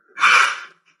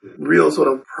real sort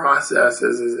of process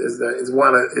is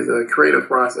a creative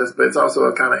process, but it's also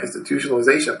a kind of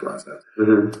institutionalization process.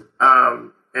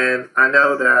 And I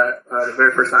know that the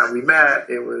very first time we met,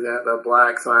 it was at the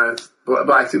Black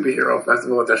Superhero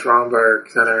Festival at the Schomburg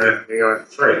Center in New York.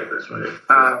 That's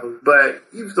right. But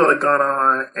you've sort of gone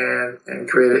on and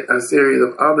created a series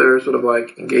of other sort of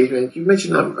like engagements. You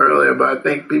mentioned them earlier, but I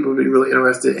think people would be really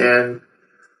interested in,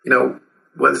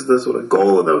 what's the sort of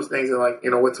goal of those things, and like,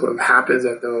 what sort of happens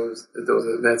at those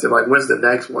events, and like, when's the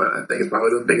next one? I think is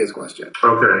probably the biggest question.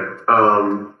 Okay.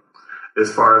 As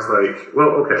far as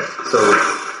so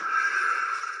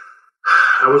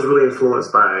I was really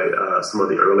influenced by some of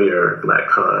the earlier Black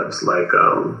cons, like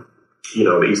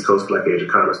the East Coast Black Age of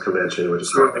Comics Convention, which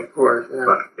is of course,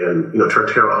 and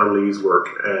Terrell Onley's work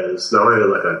as not only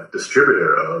like a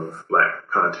distributor of Black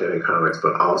content and comics,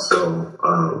 but also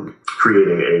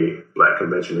creating a Black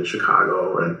convention in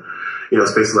Chicago, and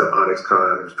spaces like Onyx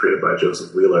Con was created by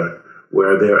Joseph Wheeler,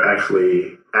 where they're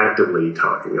actually actively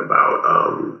talking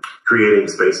about creating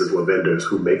spaces where vendors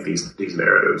who make these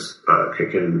narratives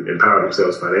can empower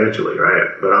themselves financially,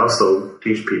 right? But also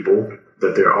teach people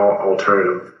that there are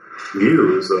alternative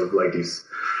views of like these,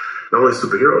 not only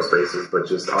superhero spaces, but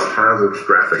just all kinds of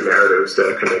graphic narratives that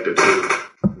are connected to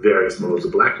various modes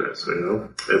of Blackness,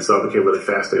 And so I became really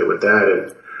fascinated with that,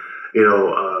 and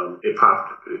it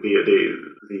popped.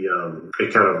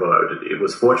 It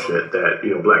was fortunate that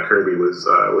Black Kirby was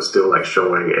still like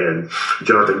showing, and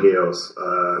Jonathan Gales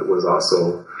was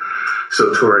also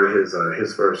still touring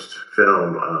his first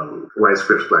film, White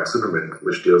Script's Black Superman,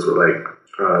 which deals with like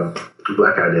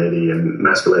Black identity and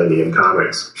masculinity in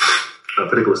comics,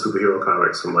 particularly superhero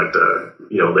comics from like the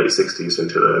late 60s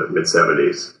into the mid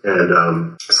 70s,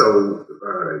 and so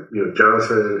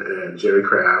Jonathan and Jerry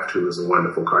Craft, who was a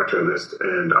wonderful cartoonist,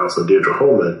 and also Deirdre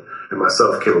Holman and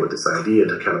myself came up with this idea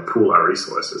to kind of pool our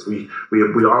resources. We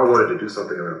all wanted to do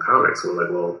something around comics. We're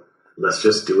like, well, let's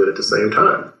just do it at the same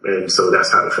time, and so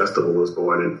that's how the festival was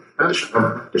born in the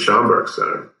Schomburg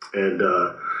Center,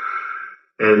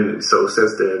 and so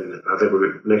since then, I think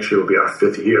next year will be our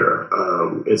 5th year.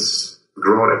 It's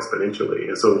grown exponentially.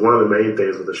 And so one of the main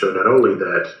things with the show, not only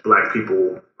that Black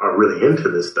people are really into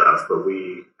this stuff, but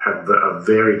we have a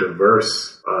very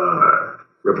diverse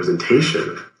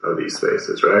representation of these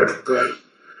spaces, right? Right.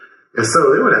 And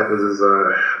so then what happens is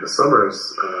the summers,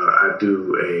 I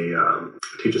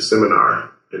teach a seminar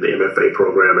in the MFA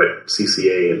program at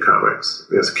CCA in comics.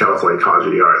 It's California College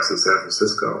of the Arts in San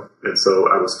Francisco. And so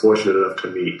I was fortunate enough to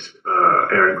meet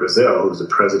Aaron Grizel, who's the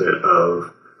president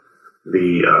of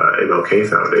the MLK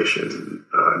Foundation,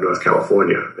 North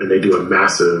California, and they do a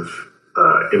massive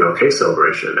MLK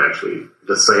celebration, actually,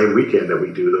 the same weekend that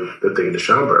we do the thing in the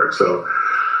Schomburg. So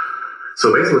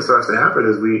basically what starts to happen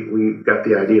is we got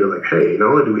the idea of like, hey,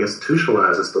 not only do we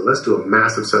institutionalize this, but let's do a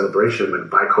massive celebration, like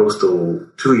bi-coastal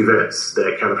 2 events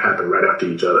that kind of happen right after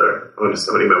each other on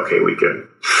MLK weekend.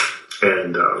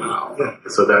 And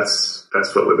so that's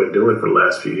what we've been doing for the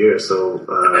last few years. So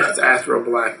that's Astro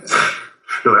Blackness.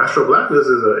 No, Astro Blackness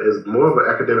is more of an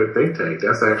academic think tank.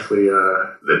 That's actually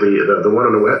the one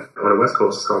on the West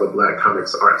Coast is called the Black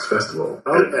Comics Arts Festival.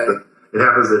 Okay. It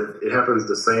happens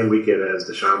the same weekend as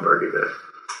the Schomburg event.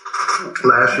 Okay.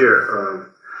 Last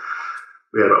year,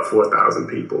 we had about 4,000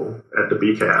 people at the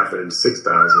BCAF and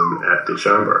 6,000 at the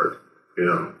Schomburg.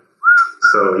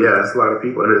 So yeah, it's a lot of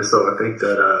people, and so I think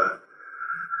that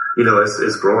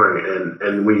it's growing,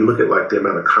 and when you look at like the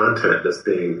amount of content that's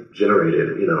being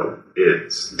generated,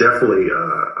 it's definitely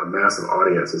a massive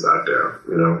audience is out there.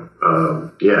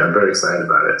 I'm very excited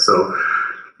about it. So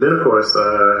then, of course,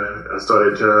 I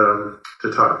started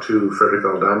to talk to Frederick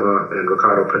Aldama and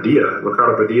Ricardo Padilla.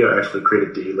 Ricardo Padilla actually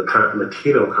created the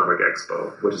Latino Comic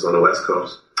Expo, which is on the West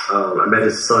Coast. I met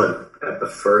his son at the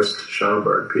first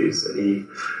Schomburg piece, and he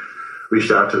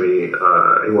reached out to me.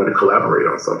 He wanted to collaborate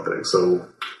on something. So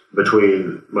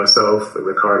between myself and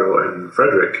Ricardo and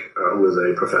Frederick, who was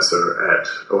a professor at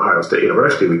Ohio State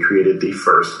University, we created the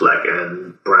first Black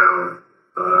and Brown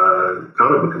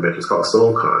comic book convention. It's called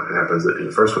SoulCon.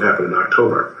 The first one happened in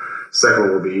October. Second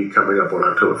one will be coming up on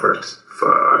October 1st,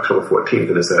 October 14th,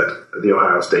 and it's at the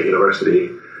Ohio State University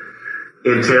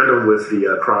in tandem with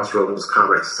the Crossroads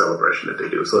Comics celebration that they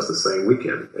do. So it's the same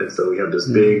weekend. And so we have this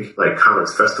big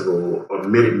comics festival, or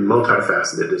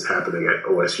multifaceted, that's happening at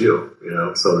OSU,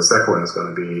 So the second one is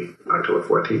going to be October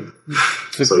 14th.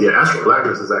 So yeah, Astro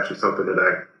Blackness is actually something that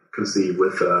I conceived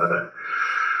with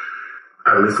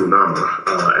Alifu Nama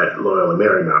at Loyola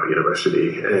Marymount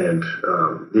University. And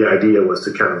the idea was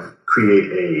to kind of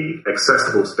create a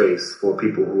accessible space for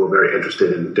people who are very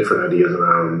interested in different ideas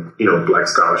around, Black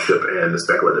scholarship and the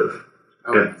speculative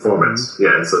and formats.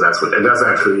 Yeah, and so that's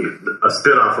actually a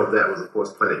spin-off of that was, of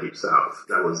course, Planet Deep South.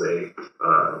 That was a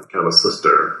kind of a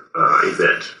sister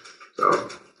event. So.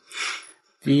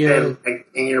 And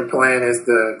your plan is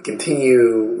to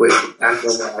continue with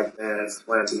Afro Black Dance,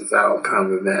 Planet Deep South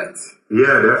kind of events.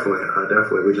 Yeah,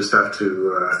 definitely. We just have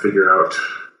to figure out,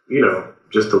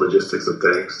 just the logistics of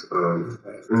things.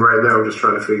 Right now, I'm just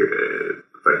trying to figure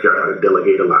out how to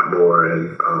delegate a lot more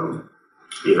and,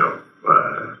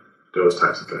 those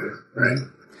types of things. Right.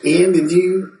 Ian, did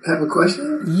you have a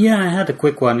question? Yeah, I had a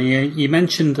quick one. You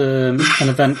mentioned an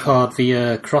event called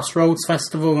the Crossroads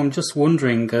Festival. I'm just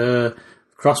wondering,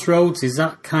 Crossroads, is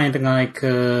that kind of like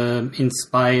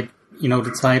inspired,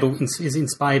 the title is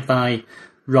inspired by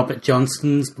Robert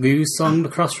Johnston's blues song, The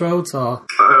Crossroads, or?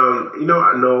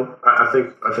 No. I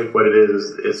think what it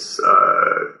is, it's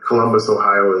Columbus,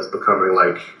 Ohio is becoming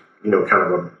like,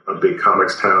 kind of a big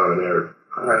comics town, and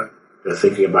they're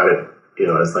thinking about it,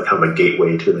 as like kind of a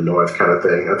gateway to the north kind of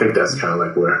thing. I think that's kind of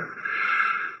like where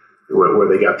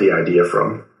they got the idea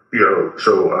from,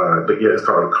 but yeah, it's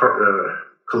called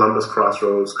Columbus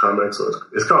Crossroads Comics. So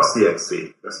it's called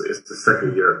CXC. It's the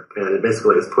second year, and it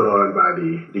basically is put on by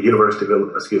the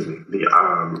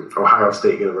Ohio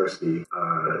State University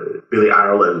Billy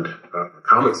Ireland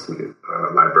Comics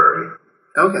Library.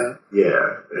 Okay.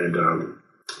 Yeah, and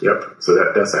yep. So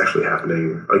that's actually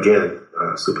happening again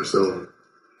super soon.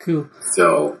 Cool.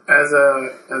 So, as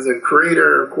a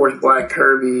creator, of course, Black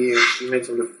Kirby, as you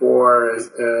mentioned before, is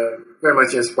very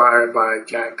much inspired by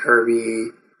Jack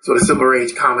Kirby, sort of Silver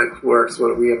Age comic work,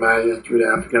 sort of reimagined through the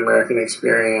African American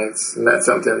experience, and that's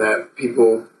something that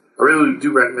I really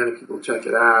do recommend that people check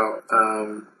it out.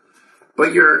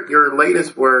 But your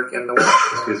latest work, and the one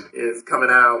is coming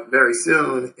out very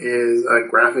soon, is a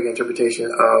graphic interpretation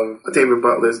of Octavia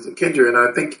Butler's The Kindred. And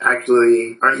I think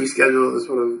actually, aren't you scheduled to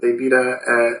sort of debut that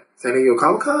at San Diego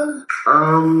Comic-Con?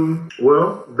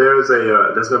 Well, there's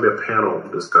going to be a panel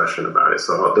discussion about it,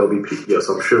 so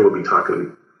so I'm sure we'll be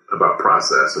talking about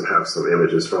process and have some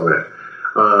images from it.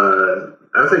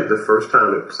 I think the first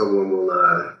time that someone will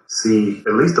see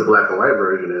at least the black and white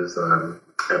version is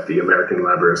at the American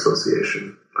Library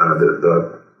Association.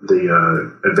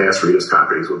 The advanced readers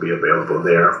copies will be available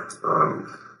there.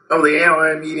 The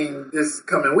ALI meeting this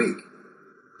coming week.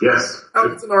 Yes.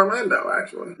 Oh, it's in Orlando,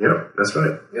 actually. Yeah, that's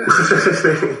right. Yeah.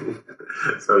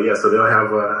 So they'll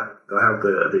have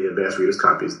the advanced readers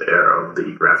copies there of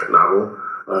the graphic novel,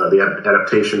 the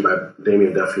adaptation by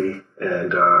Damian Duffy,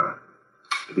 and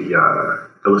the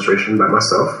illustration by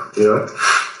myself.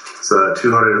 It's a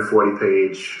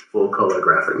 240-page full-color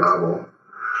graphic novel.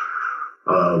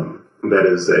 That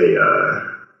is I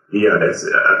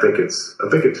think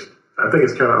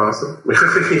it's kind of awesome.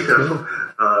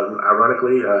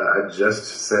 Ironically, I just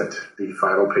sent the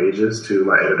final pages to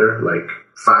my editor like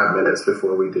 5 minutes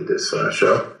before we did this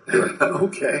show.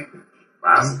 Okay.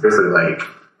 Wow. Basically, like,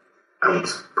 I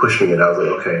was pushing it. I was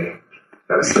like, okay,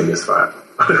 gotta send this file.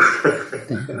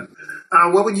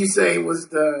 What would you say was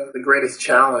the greatest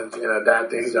challenge in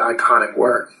adapting such iconic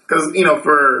work? Because,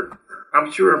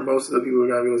 I'm sure most of the people who are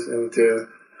going to be listening to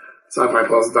Sci-Fi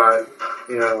Plus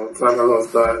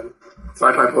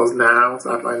Now,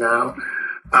 Sci-Fi Now,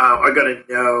 are going to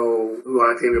know who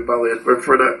Octavia Butler is. But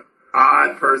for the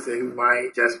odd person who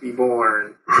might just be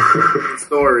born,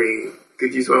 story,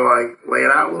 could you sort of like lay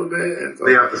it out a little bit?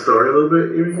 Lay out the story a little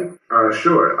bit, you mean?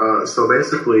 Sure. So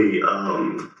basically,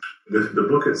 the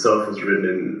book itself was written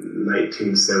in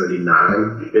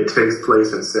 1979. It takes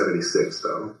place in 76,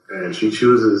 though. And she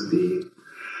chooses the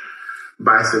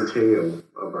bicentennial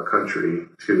of our country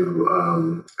to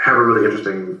have a really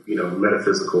interesting,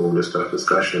 metaphysical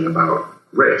discussion about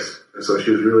race. And so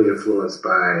she was really influenced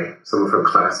by some of her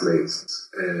classmates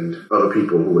and other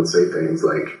people who would say things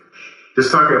like,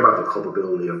 just talking about the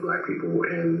culpability of black people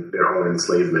in their own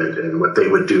enslavement and what they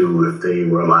would do if they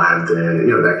were alive then,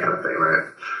 that kind of thing,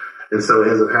 right? And so what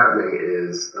ends up happening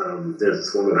is there's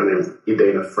this woman, her name is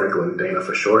Edana Franklin, Dana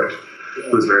for short,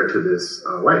 who's married to this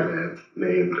white man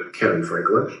named Kevin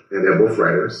Franklin, and they're both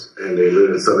writers, and they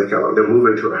live in Southern California. They're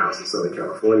moving to a house in Southern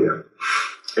California.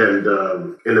 And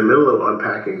in the middle of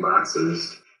unpacking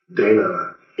boxes,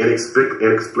 Dana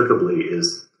inexplicably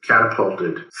is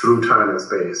catapulted through time and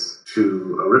space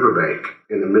to a riverbank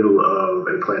in the middle of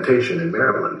a plantation in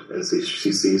Maryland. And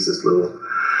she sees this little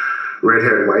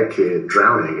red-haired white kid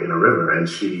drowning in a river, and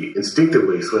she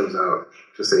instinctively swims out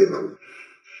to save him.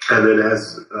 And then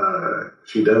as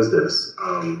she does this,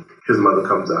 his mother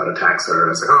comes out, attacks her,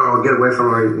 and it's like, oh, get away from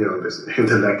her, and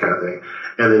then that kind of thing.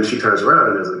 And then she turns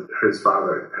around, and his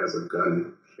father has a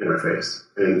gun in her face.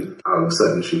 And all of a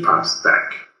sudden, she pops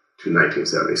back to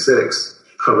 1976,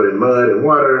 covered in mud and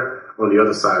water on the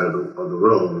other side of the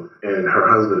room, and her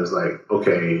husband is like,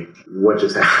 okay, what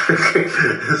just happened?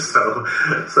 so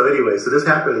anyway, so this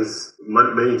happens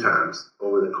many times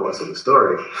over the course of the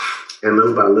story, and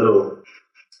little by little,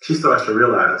 she starts to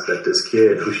realize that this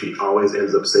kid who she always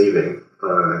ends up saving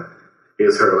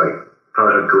is her, like,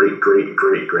 probably her great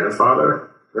grandfather,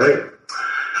 right?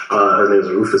 His name is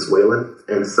Rufus Whalen,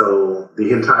 and so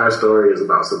the entire story is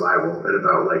about survival and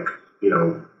about, like, you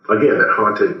know, again, the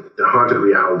haunted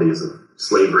realities of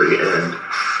slavery and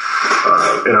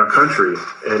in our country,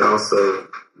 and also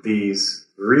these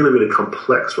really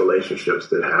complex relationships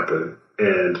that happen.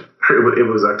 And it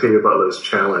was Octavia Butler's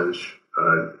challenge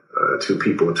to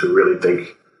people to really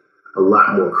think a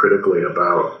lot more critically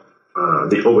about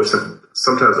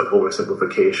sometimes the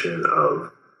oversimplification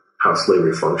of how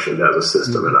slavery functioned as a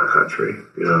system in our country,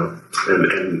 you know,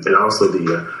 and also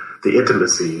the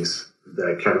intimacies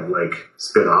that kind of like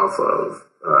spin off of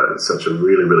such a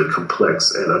really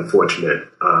complex and unfortunate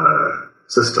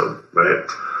system, right?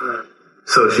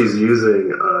 So she's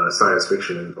using science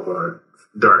fiction or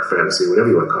dark fantasy, whatever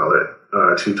you want to call it,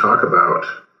 to talk about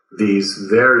these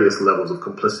various levels of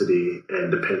complicity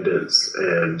and dependence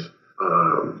and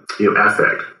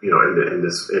affect, you know, in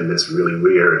this really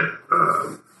weird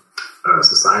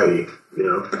society, you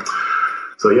know.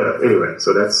 So yeah, anyway,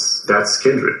 so that's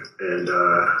Kindred, and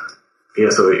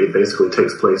so it basically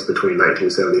takes place between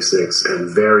 1976 and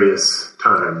various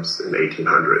times in the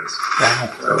 1800s. Wow.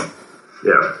 So,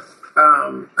 yeah.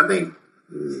 I think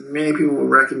many people will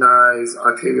recognize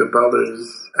Octavia Butler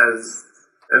as,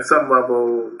 at some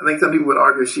level, I think some people would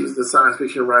argue she was the science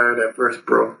fiction writer that first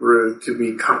broke through to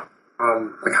become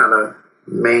a kind of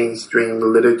mainstream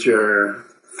literature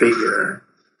figure,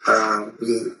 which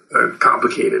is a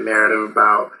complicated narrative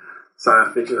about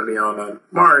science fiction being on the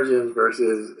margins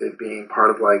versus it being part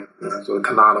of, like, sort of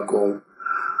canonical,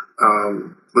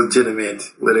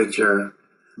 legitimate literature.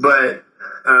 But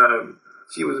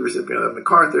she was a recipient of the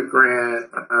MacArthur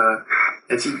Grant,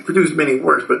 and she produced many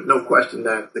works, but no question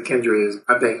that The Kindred is,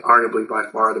 I think, arguably by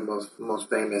far the most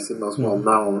famous and most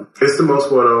well-known. It's the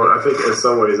most well-known. I think in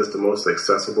some ways it's the most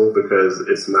accessible because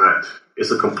it's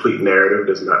a complete narrative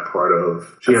that's not part of,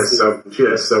 she has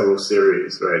several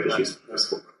series, right, that she's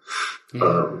successful.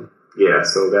 So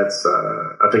that's,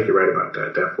 I think you're right about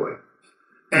that, definitely.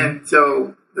 And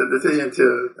so the decision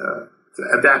to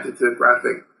adapt it to a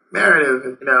graphic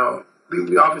narrative, you know,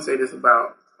 we often say this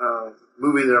about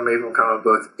movies that are made from comic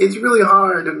books. It's really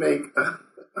hard to make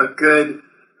a good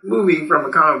movie from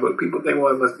a comic book. People think,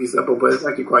 well, it must be simple, but it's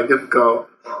actually quite difficult.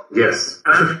 Yes.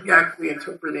 And I think actually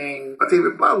interpreting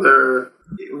Octavia Butler,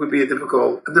 it would be a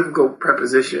difficult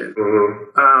preposition.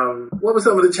 Mm-hmm. What were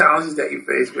some of the challenges that you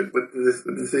faced with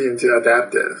the decision to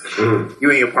adapt this? Mm-hmm. You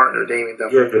and your partner, Damien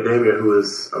Duffy. Yeah, Damien, who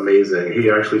is amazing.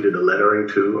 He actually did the lettering,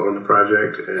 too, on the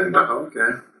project. And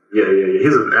okay. Yeah.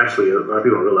 He's actually, a lot of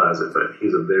people don't realize it, but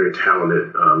he's a very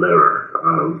talented letterer.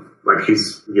 He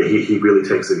really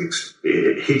takes it,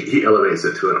 he elevates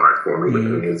it to an art form. I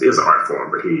mean, it's an art form,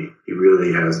 but he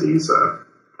really has these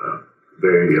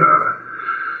very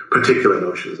particular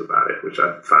notions about it, which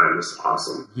I find is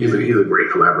awesome. He's a great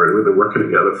collaborator. We've been working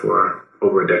together for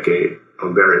over a decade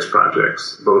on various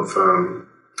projects, both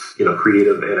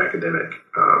creative and academic.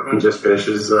 He just finished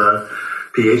his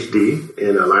PhD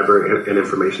in library and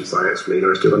information science from the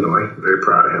University of Illinois. I'm very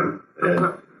proud of him.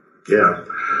 And yeah,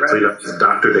 so it's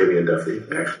Dr. Damien Duffy,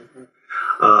 actually.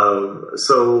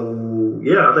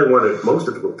 I think one of the most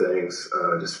difficult things,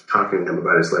 just talking to him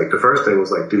about it, is like the first thing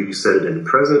was like, do you set it in the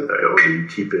present or do you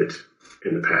keep it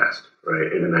in the past,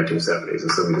 right, in the 1970s?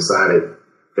 And so we decided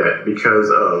that because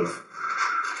of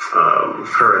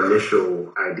her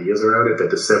initial ideas around it, that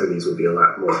the 70s would be a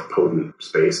lot more potent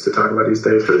space to talk about these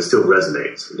things, but it still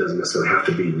resonates. It doesn't necessarily have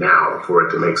to be now for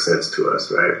it to make sense to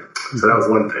us, right? So that was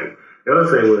one thing. The other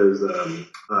thing was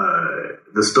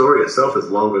the story itself is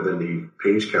longer than the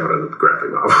page count of the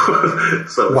graphic novel.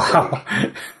 So wow.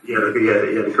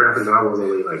 The graphic novel is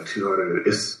only like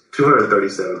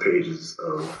 237 pages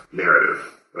of narrative,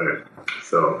 right?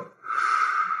 So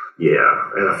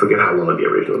yeah, and I forget how long the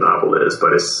original novel is,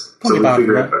 but it's probably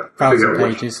about 1,000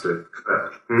 pages.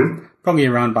 Probably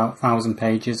around about 1,000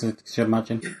 pages, I should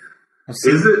imagine.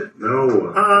 Is it?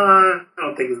 No. I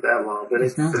don't think it's that long, but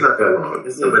it's not that long.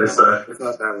 It's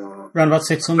not that long. Around about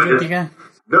 600, you get?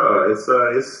 No, it's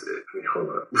hold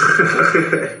up.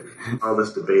 All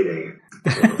this debating.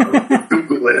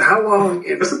 Google it. How long?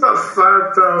 It's about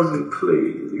 5,000,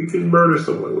 please. You can murder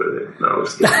someone with it. No,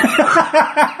 it's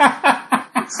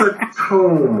it's a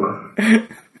tome.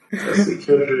 Let's see,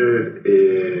 Kindred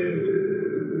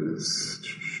is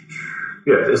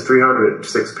Yeah, it's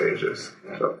 306 pages.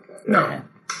 So, Yeah.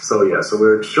 So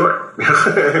we're short.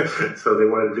 So they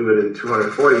wanted to do it in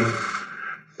 240.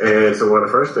 And so one of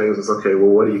the first things was, okay, well,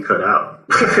 what do you cut out?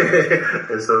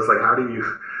 And so it's like, how do you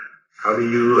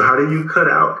cut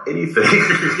out anything?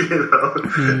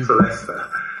 So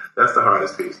that's the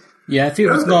hardest piece. Yeah, if it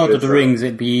was Lord of the Rings,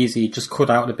 it'd be easy. Just cut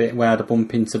out the bit where they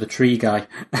bump into the tree guy.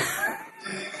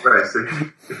 Right. So,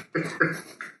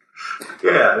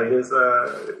 yeah, I mean, it's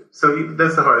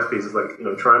that's the hardest piece. Is like,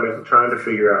 trying to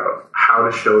figure out how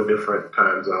to show different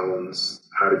time zones,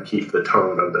 how to keep the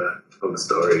tone of the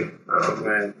story.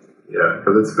 Right. Yeah,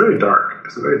 because it's very dark.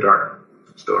 It's a very dark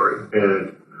story,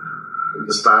 and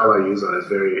the style I use on it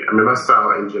is my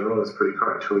style in general is pretty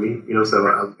cartoony. So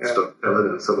I'm storytelling,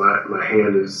 and so my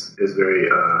hand is very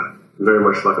very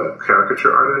much like a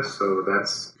caricature artist. So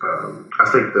that's I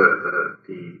think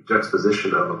the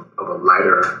juxtaposition of a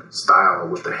lighter style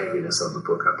with the heaviness of the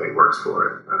book, I think, works for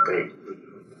it. I think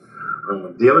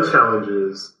the other challenge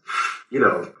is,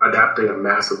 adapting a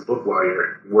massive book while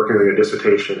you're working on your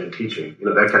dissertation and teaching,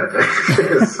 that kind of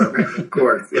thing. So, of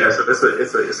course. Yeah, so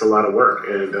it's a lot of work,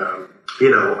 and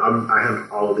I have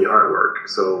all of the artwork,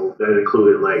 so that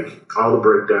included like all the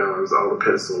breakdowns, all the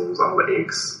pencils, all the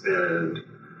inks, and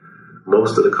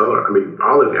most of the color. I mean,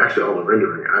 all the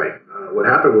rendering. What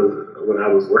happened was, when I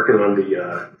was working on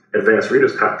the advanced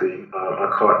reader's copy, I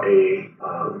caught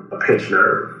a pinched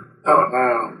nerve. Oh,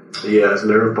 wow. Yeah, it's a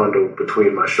nerve bundle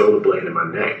between my shoulder blade and my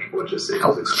neck, which was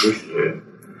excruciating.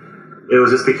 It was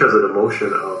just because of the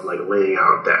motion of like laying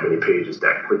out that many pages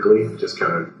that quickly, just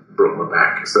kind of broke my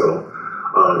back. So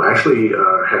I actually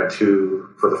had to,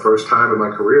 for the first time in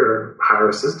my career, hire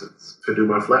assistants to do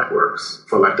my flat works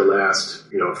for like the last,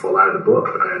 for a lot of the book.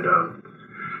 And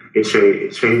it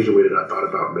changed the way that I thought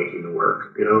about making the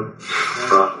work,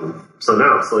 So I'm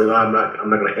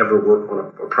not going to ever work on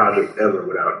a project ever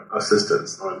without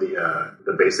assistance on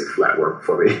the basic flat work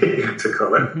for me to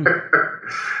color.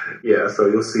 Yeah, so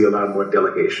you'll see a lot more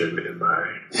delegation in my.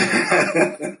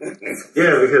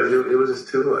 Yeah, because it was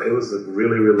just it was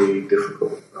really, really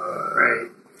difficult. Right.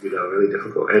 Really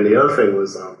difficult. And the other thing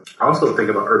was, I also think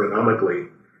about ergonomically,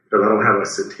 because I don't have a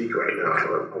Cintiq right now,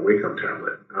 or a Wacom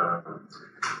tablet.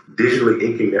 Digitally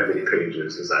inking that many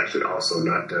pages is actually also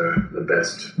not the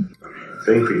best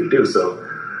thing for you to do. So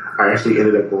I actually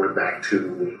ended up going back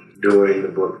to doing the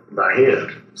book by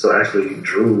hand. So I actually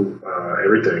drew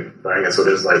everything by hand. So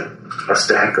there's like a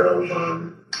stack of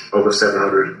over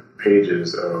 700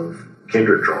 pages of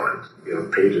Kindred drawings,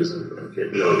 pages of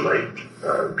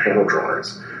panel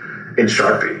drawings in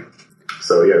Sharpie.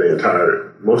 So yeah,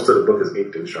 most of the book is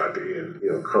inked in Sharpie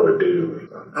and colored digitally.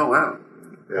 Oh wow.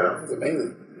 Yeah. That's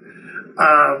amazing.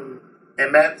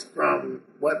 And that's from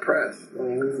what press?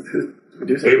 Who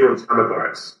produced it? Abrams Comic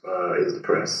Arts is the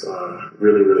press.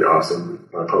 Really, really awesome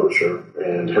publisher,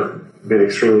 and have been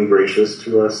extremely gracious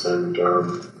to us. And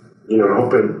I'm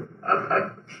hoping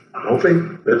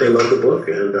that they love the book.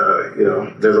 And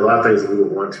there's a lot of things that we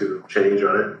would want to change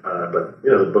on it, but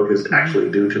the book is actually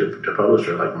due to the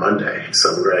publisher like Monday.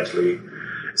 So we're actually,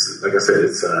 like I said,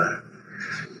 it's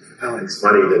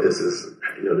funny that this is.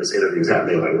 This interview is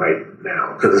happening like right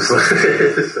now because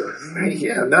it's like,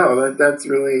 yeah, no, that's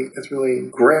really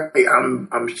great.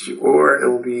 I'm sure it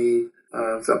will be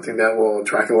something that will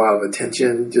attract a lot of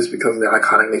attention just because of the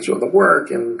iconic nature of the work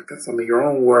and some of your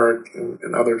own work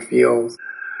in other fields.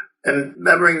 And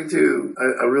that brings me to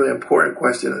a really important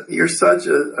question. You're such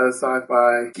a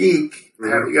sci-fi geek.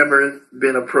 Mm-hmm. Have you ever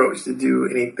been approached to do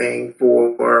anything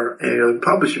for any of the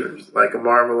publishers, like a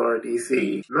Marvel or a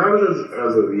DC? Not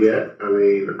as of yet. I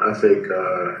mean, I think,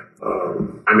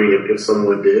 if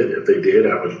someone did, if they did,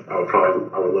 I would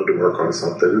love to work on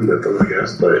something with them, I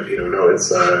guess. But, no,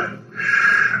 it's,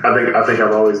 I think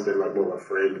I've always been like more of a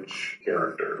fringe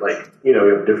character. Like, we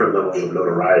have different levels of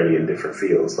notoriety in different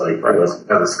fields. Like, as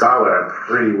a scholar, I'm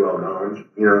pretty well known,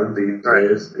 these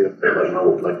days.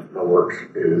 My work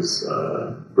is,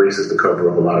 graces the cover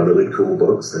of a lot of really cool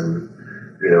books. And,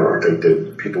 I think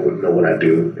that people would know what I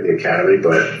do in the academy.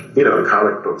 But, the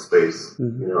comic book space,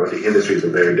 the industry is a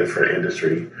very different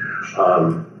industry.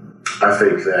 I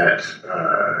think that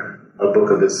a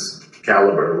book of this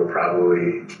caliber will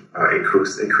probably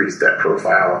increase that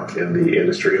profile in the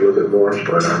industry a little bit more.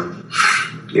 But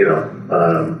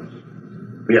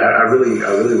I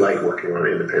really like working on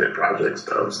independent projects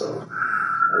though. So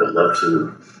I would love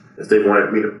to, if they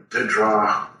wanted me to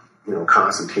draw,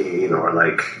 Constantine or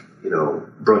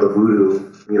Brother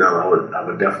Voodoo, I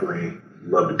would definitely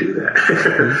love to do that.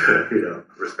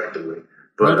 Respectively.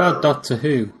 But, what about Doctor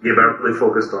Who? Yeah, but I'm really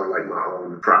focused on my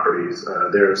own properties.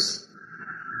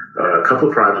 a couple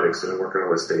of projects that I'm working on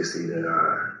with Stacy that,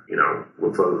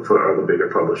 for other bigger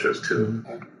publishers too.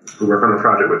 We work on a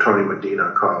project with Tony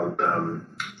Medina called I Am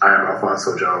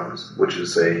Alfonso Jones, which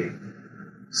is a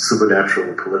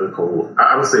supernatural political,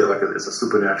 I would say it's a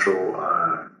supernatural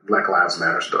Black Lives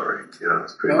Matter story.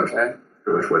 It's pretty much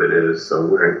what it is.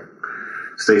 So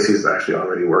Stacy's actually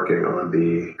already working on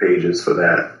the pages for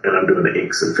that, and I'm doing the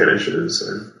inks and finishes,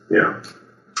 and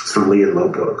it's from Lee and Low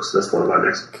Books. That's one of my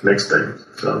next things.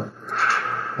 So,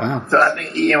 wow. So I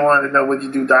think Ian wanted to know, would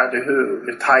you do Doctor Who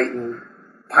if Titan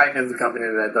is the company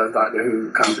that does Doctor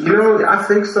Who content? I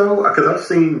think so, because I've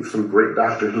seen some great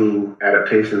Doctor Who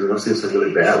adaptations, and I've seen some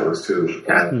really bad ones too.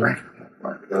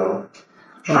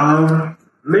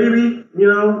 Maybe,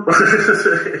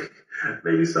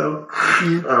 maybe so.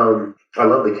 I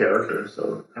love the character,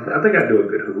 so I think I'd do a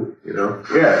good Who,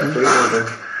 Yeah.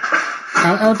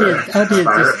 Out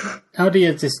of the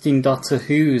existing Doctor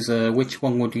Who's, which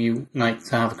one would you like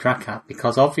to have a crack at?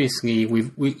 Because obviously, we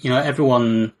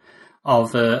everyone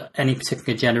of any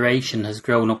particular generation has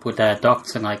grown up with their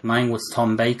Doctor. Like mine was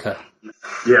Tom Baker.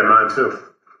 Yeah, mine too.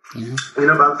 Yeah.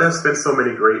 There's been so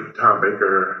many great Tom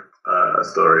Baker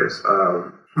stories.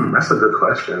 That's a good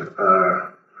question.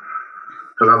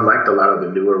 Because I've liked a lot of the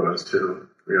newer ones too.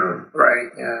 Right,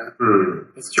 yeah.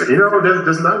 It's true.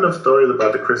 There's not enough stories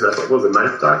about the Chris Evans. What was the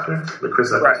Ninth Doctor? The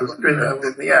Chris Evans. Right.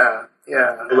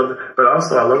 Yeah. But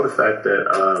also, I love the fact that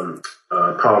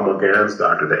Paul McGann's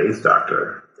Doctor, the Eighth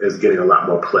Doctor, is getting a lot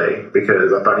more play,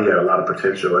 because I thought he had a lot of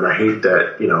potential, and I hate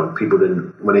that people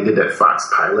didn't, when they did that Fox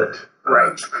pilot,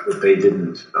 that they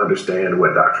didn't understand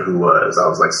what Doctor Who was. I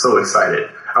was like so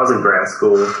excited. I was in grad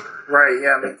school. Right,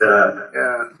 yeah. And,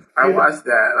 I watched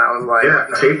that, and I was like... Yeah,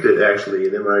 I taped it, actually,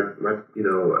 and then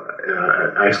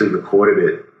I actually recorded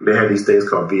it. They had these things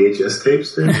called VHS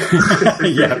tapes then.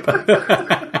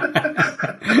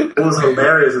 What was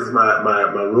hilarious is my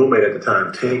roommate at the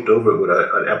time taped over it with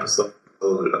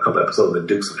a couple episodes of the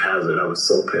Dukes of Hazzard. I was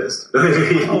so pissed.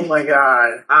 Oh my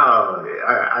god!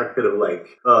 I could have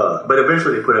but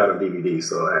eventually they put it out on DVD,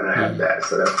 and I had that,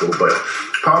 so that's cool. But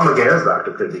Paul McGann's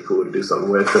Doctor could be cool to do something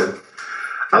with. And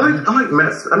I like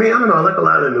Matt. I don't know. I like a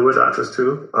lot of the newer Doctors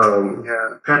too.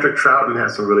 Patrick Troughton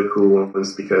has some really cool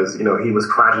ones because he was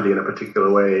crotchety in a particular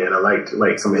way, and I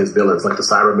liked some of his villains, like the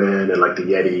Cybermen and like the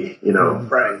Yeti.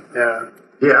 Right? Yeah.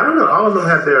 Yeah, I don't know. All of them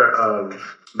have their.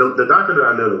 The Doctor that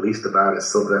I know the least about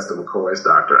is Sylvester McCoy's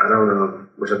Doctor. I don't know,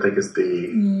 which I think is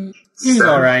the. He was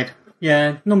all right.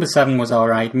 Yeah, number 7 was all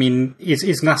right. I mean,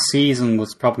 his last season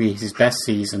was probably his best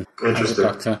season. Interesting. As a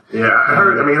Doctor. Yeah, I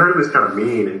heard it was kind of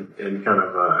mean and kind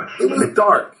of. It was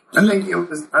dark. I think it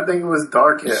was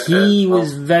dark. He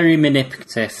was very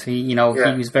manipulative. He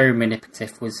was very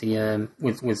manipulative. Was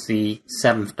the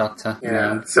 7th Doctor?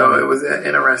 Yeah. So it was an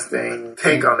interesting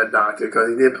take on the Doctor, because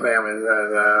he did play him as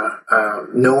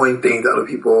knowing things other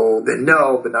people didn't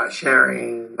know, but not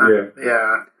sharing.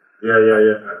 Yeah.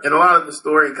 And a lot of the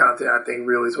story content, I think,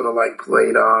 really sort of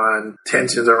played on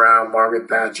tensions around Margaret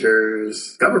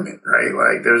Thatcher's government, right?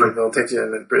 Like, there's a little tension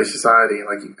in British society,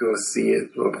 and you go see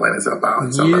it sort of playing itself out.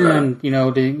 And and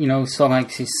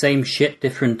it's the same shit,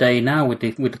 different day now with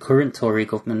the current Tory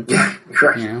government. Yeah,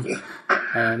 right.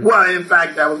 Well, in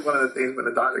fact, that was one of the things when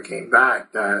the Doctor came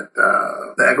back, that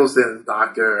the Eccleston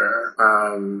Doctor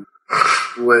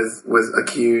was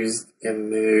accused in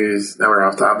the news. Now we're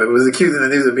off topic. Was accused in the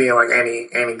news of being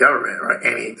anti-government, right?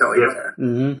 Anti-Tony Blair.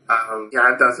 Mm-hmm.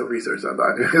 I've done some research on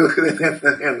Doctor Who,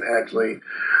 and actually,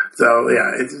 so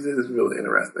yeah, it's really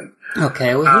interesting.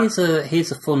 Okay, well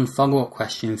here's a fun follow-up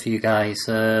question for you guys.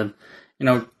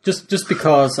 Just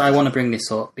because I want to bring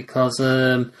this up, because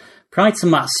prior to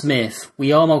Matt Smith,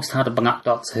 we almost had a black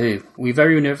Doctor Who. We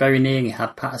very, very nearly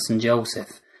had Patterson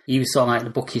Joseph. He was sort of like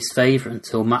the bookie's favourite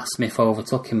until Matt Smith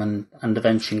overtook him and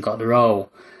eventually got the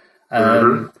role.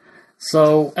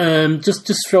 So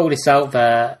just throw this out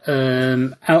there.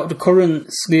 Out of the current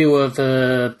slew of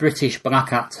British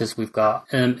black actors we've got,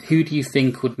 who do you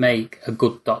think would make a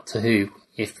good Doctor Who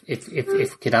if we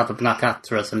could have a black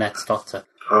actor as the next Doctor?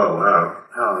 Oh wow,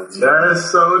 that is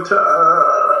so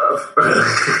tough.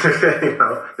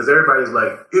 Because everybody's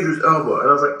like Idris Elba, and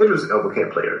I was like, Idris Elba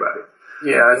can't play everybody.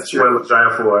 Yeah, that's true. What was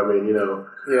Giant for?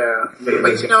 Yeah.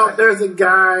 But there's a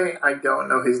guy, I don't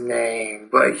know his name,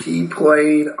 but he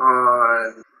played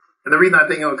on, and the reason I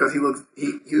think of it because he would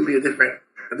be a different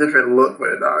look for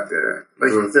the Doctor. But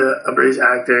he's a British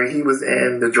actor. He was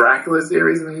in the Dracula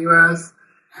series in the US.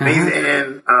 And he's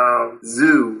in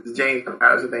Zoo, the James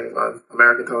Patterson thing on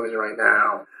American television right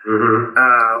now.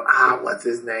 What's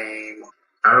his name?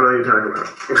 I don't know who you're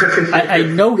talking about. I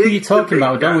know who you're talking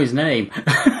about. I don't know his name.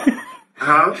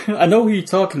 Huh? I know who you're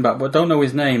talking about, but I don't know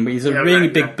his name. But he's a really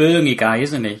big, burly guy,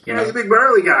 isn't he? Yeah, he's a big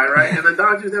burly guy, right? And the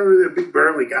Doctor's never really a big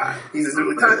burly guy. He's a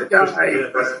really tiny guy.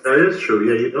 That is true.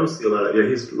 Yeah, you don't see a lot of. Yeah,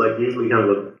 he's like usually kind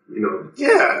of a,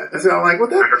 Yeah, and so I'm like, what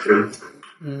that?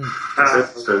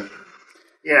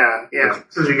 Yeah.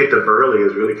 Since you get to Burley,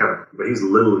 is really kind of, but he's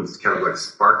little and kind of like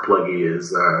spark pluggy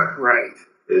is right.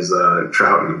 Is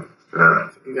Troughton.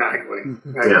 Exactly.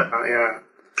 Yeah.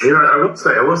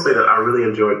 I will say that I really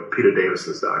enjoyed Peter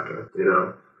Davison's Doctor.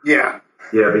 Yeah.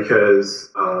 Yeah, because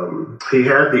he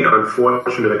had the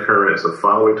unfortunate occurrence of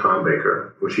following Tom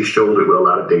Baker, which he shouldered with a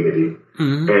lot of dignity,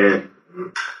 and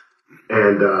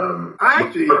I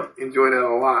actually enjoyed it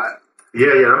a lot. Yeah,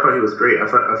 I thought he was great. I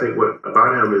think what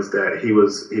about him is that he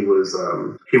was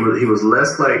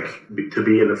less like to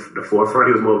be in the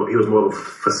forefront. He was more of a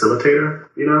facilitator,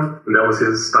 and that was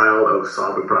his style of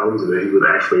solving problems. And that he would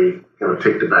actually kind of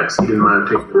take the back seat. He didn't mind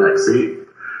taking the back seat.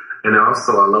 And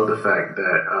also, I love the fact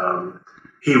that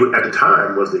he at the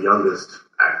time was the youngest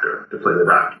actor to play the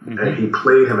Doctor, and he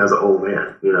played him as an old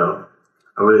man.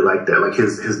 I really liked that, like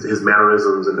his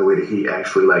mannerisms and the way that he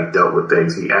actually like dealt with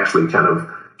things. He actually kind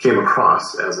of came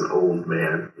across as an old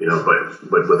man,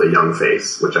 but with a young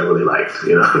face, which I really liked,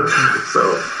 So,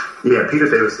 yeah, Peter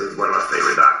Davison is one of my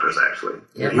favorite Doctors, actually.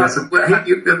 Yeah. How do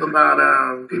you feel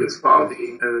about Peter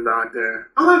Capaldi as a Doctor?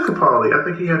 I like Capaldi. I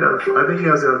think he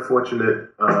has the unfortunate.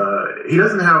 He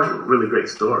doesn't have really great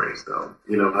stories, though.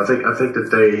 I think that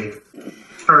they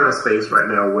are in a space right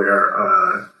now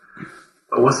where.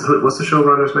 What's the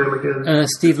showrunner's name again?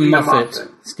 Stephen Moffat.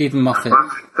 Stephen Moffat. I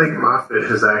think Moffat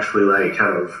has actually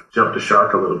kind of jumped the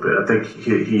shark a little bit. I think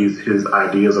his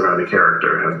ideas around the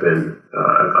character have been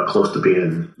close to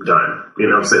being done.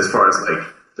 So as far as like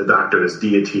the Doctor as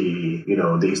deity,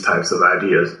 these types of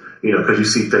ideas, because you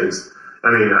see things.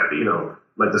 I mean,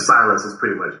 like the silence is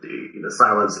pretty much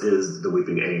silence is the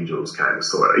weeping angels kind of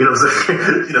sort of,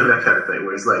 that kind of thing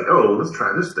where it's like, oh, let's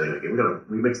try this thing again. We're gonna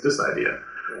remix this idea.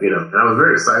 And I was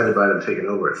very excited about him taking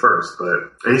over at first,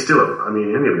 and he's still, don't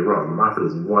get me wrong, Moffat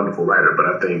is a wonderful writer, but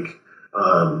I think,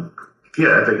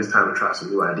 I think it's time to try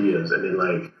some new ideas. And then,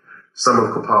 like, some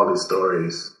of Capaldi's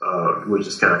stories were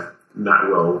just kind of not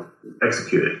well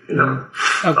executed,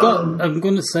 I'm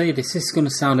going to say this is going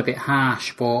to sound a bit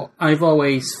harsh, but I've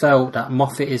always felt that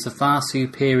Moffat is a far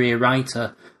superior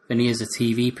writer than he is a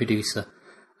TV producer.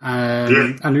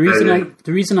 And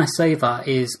the reason I say that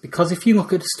is because if you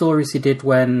look at the stories he did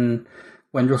when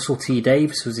Russell T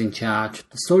Davies was in charge,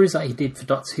 the stories that he did for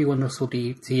Doctor Who when Russell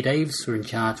T Davies were in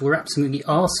charge were absolutely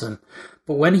awesome.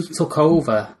 But when he took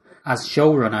over as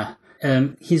showrunner,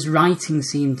 his writing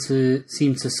seemed to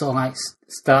sort of like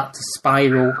start to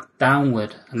spiral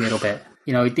downward a little bit.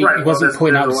 He wasn't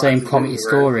putting out the same quality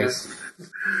stories.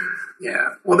 Yeah.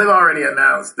 Well, they've already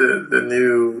announced the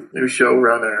new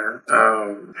showrunner.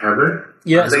 Have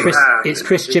they? Yeah, it's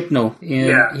Chris Chibnall.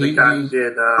 The guy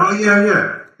did.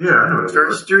 Yeah, I know.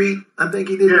 Church Street. I think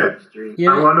he did Church Street.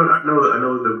 Yeah. I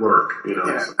know the work.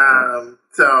 Yeah.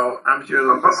 So I'm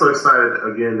sure. I'm also excited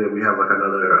again that we have like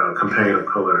another companion of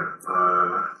color.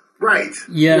 Right.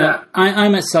 Yeah.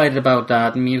 I'm excited about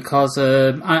that. Because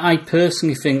I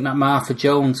personally think that Martha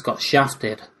Jones got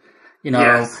shafted.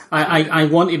 Yes. I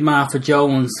wanted Martha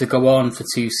Jones to go on for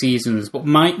 2 seasons, but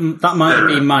that might have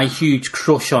been my huge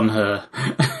crush on her.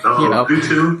 Me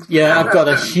too. Yeah, I've got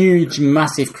a huge,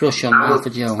 massive crush on Martha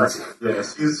Jones.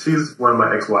 She's one of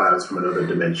my ex-wives from another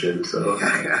dimension. So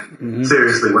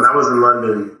seriously, when I was in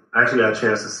London, I actually got a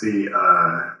chance to see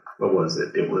what was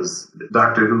it? It was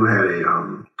Doctor Who had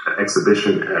an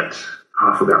exhibition at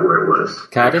I forgot where it was.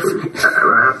 Cardiff.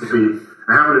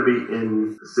 I happened to be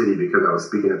in the city because I was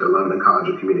speaking at the London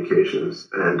College of Communications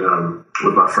and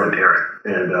with my friend Eric.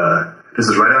 And this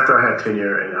is right after I had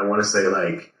tenure, and I want to say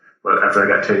after I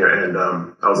got tenure, and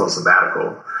I was on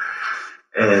sabbatical.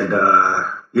 And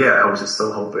I was just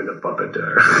so hoping to bump into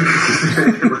her.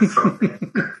 It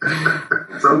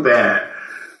was so bad.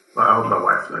 I hope my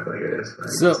wife's not going to hear this. Right?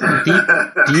 So,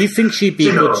 do you think she'd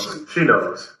be good? She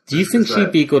knows. Do you think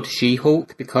she'd be good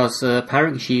She-Hulk? Because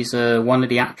apparently she's one of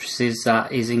the actresses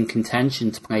that is in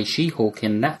contention to play She-Hulk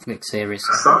in the Netflix series.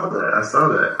 I saw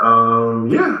that.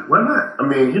 Yeah, why not? I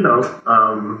mean,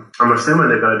 I'm assuming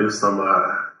they're going to do some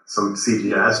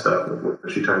CGI stuff when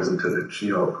she turns into the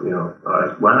She-Hulk.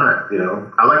 Why not?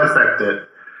 I like the fact that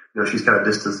she's kind of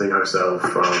distancing herself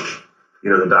from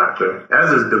the Doctor,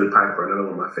 as is Billie Piper, another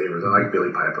one of my favorites. I like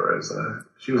Billie Piper as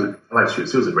she was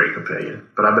a great companion.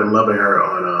 But I've been loving her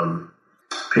on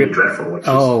Penny Dreadful.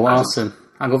 Awesome.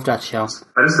 I love that show.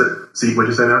 I just said, see what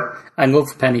you say now? I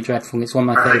love Penny Dreadful. It's one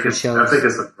of my favorite shows. I think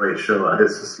it's a great show.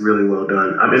 It's just really well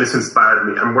done. I mean, it's inspired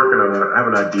me. I'm working on I have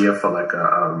an idea for like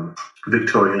a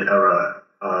Victorian era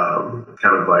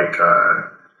kind of like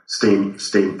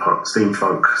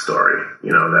steampunk story,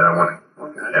 you know, that I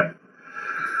want to have.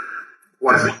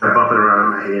 That's been bumping around in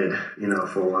my head, you know,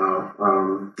 for a while.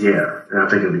 Yeah, and I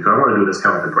think it'd be cool. I want to do this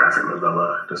kind of like a graphic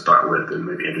novella to start with and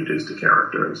maybe introduce the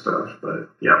character and stuff. But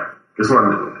yeah, it's one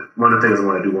of the things I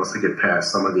want to do once I get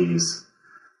past some of these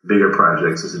bigger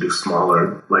projects is to do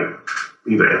smaller, like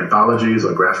either anthologies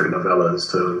or graphic novellas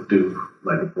to do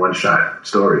like one-shot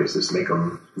stories. Just make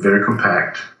them very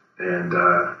compact and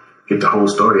get the whole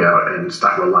story out and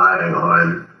stop relying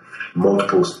on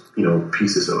multiple, you know,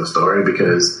 pieces of a story,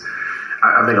 because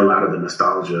I think a lot of the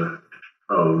nostalgia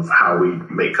of how we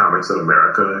make comics in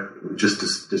America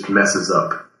just messes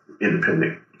up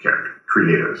independent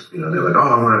creators. You know, they're like,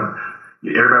 oh,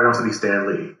 everybody wants to be Stan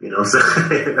Lee. You know what I'm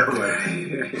saying? I'm like,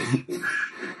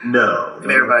 no.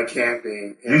 And everybody can't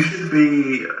be. Yeah. You should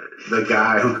be the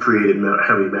guy who created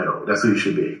heavy metal. That's who you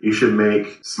should be. You should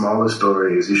make smaller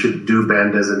stories. You should do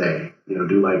bande dessinée. You know,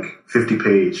 do like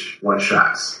 50-page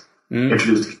one-shots.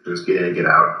 Introduce the characters, get in, get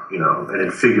out, you know, and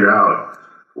then figure out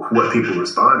what people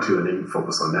respond to, and then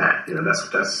focus on that. You know,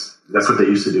 that's what they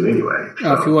used to do anyway.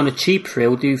 So. If you want a cheap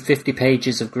thrill, do 50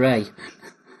 pages of Grey.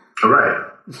 All right.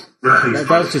 That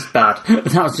was just bad.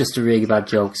 That was just a really bad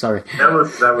joke. Sorry. That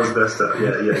was messed up.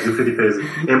 Yeah. Do 50 pages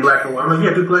in black and white. I'm like,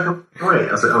 yeah, do black and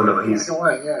white. I said, oh no, he's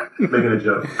making a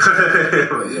joke.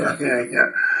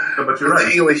 yeah. But you're right.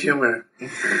 The English humor.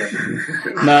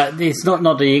 No, it's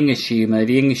not the English humour.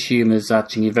 The English humour is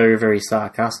actually very, very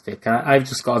sarcastic. I've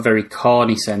just got a very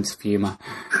corny sense of humour.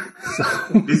 So.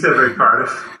 You said very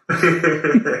Cardiff.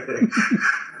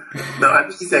 No, I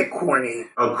think he said corny.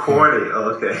 Oh, corny.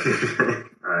 Oh, okay.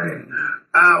 All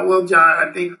right. Well, John,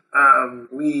 I think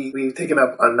we've taken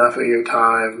up enough of your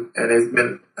time, and it's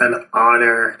been an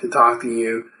honor to talk to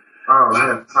you. Oh,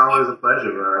 man, it's always a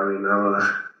pleasure, man. I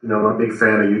mean, I'm a big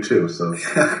fan of you, too, so.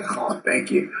 Oh,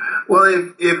 thank you.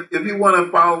 Well, if you want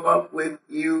to follow up with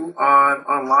you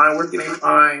online, where can they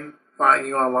find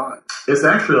you online? It's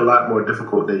actually a lot more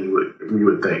difficult than you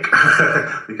would think,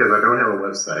 because I don't have a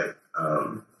website.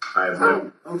 I've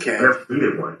never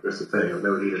needed one. That's the thing. I've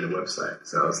never needed a website.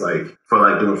 So it's like for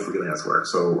like doing freelance work.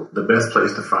 So the best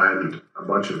place to find a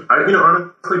bunch of,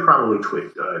 honestly, probably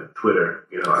Twitter.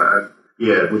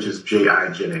 Which is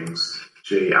J.I. Jennings.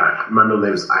 My middle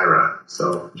name is Ira.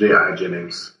 So J.I.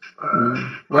 Jennings.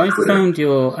 Well,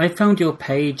 I found your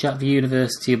page at the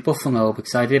University of Buffalo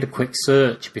because I did a quick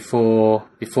search before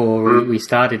we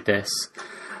started this.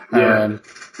 Yeah.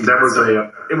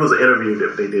 It was an interview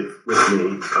that they did with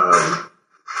me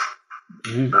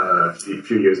a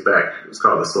few years back. It's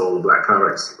called The Soul of Black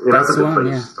Comics. That's the one,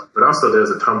 yeah. But also there's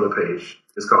a Tumblr page.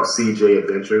 It's called CJ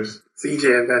Adventures.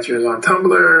 CJ Adventures on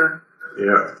Tumblr.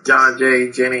 Yeah. John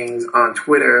J. Jennings on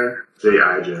Twitter.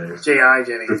 J.I. Jennings. J.I.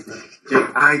 Jennings.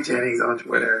 J.I. Jennings on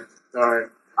Twitter. Sorry.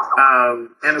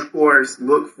 And of course,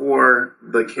 look for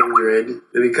The Kindred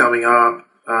to be coming up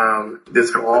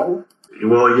this fall.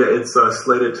 Well, yeah, it's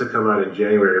slated to come out in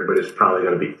January, but it's probably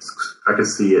going to be, I can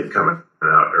see it coming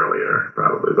out earlier,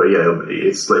 probably. But yeah,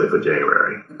 it's slated for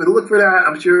January. But look for that.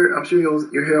 I'm sure you'll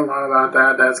hear a lot about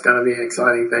that. That's going to be an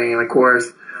exciting thing. And of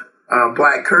course,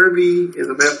 Black Kirby is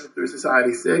available through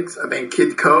Society 6. I think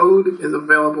Kid Code is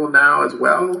available now as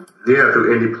well. Yeah,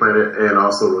 through Indie Planet and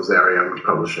also Rosarium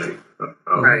Publishing.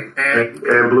 Right. And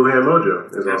Blue Hand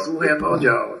Mojo is also. Blue Hand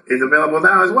Mojo is available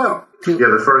now as well. Yeah,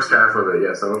 the first half of it,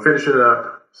 yes. I'm finishing it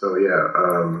up. So yeah,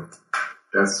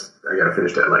 I gotta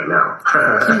finish that like now.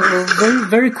 very,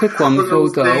 very quick one before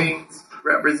we go. Things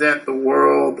represent the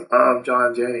world of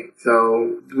John Jennings.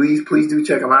 So please do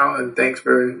check them out, and thanks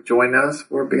for joining us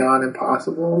for Beyond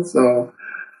Impossible. So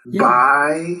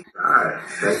bye. Bye.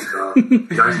 Thanks, Carl.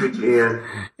 Nice to meet you, Ian.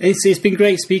 It's been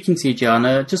great speaking to you, John.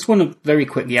 I just want to very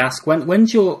quickly ask,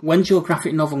 when's your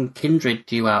graphic novel Kindred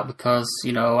due out? Because,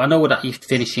 I know that you're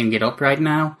finishing it up right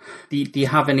now. Do you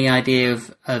have any idea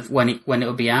of when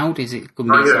it'll be out? Is it going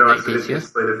to be this year? It's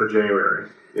slated for January.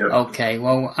 Yep. Okay,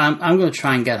 well, I'm going to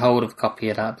try and get hold of a copy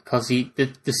of that because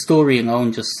the story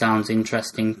alone just sounds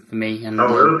interesting for me. And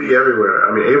it'll be everywhere.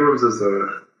 I mean, Abrams is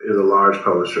a large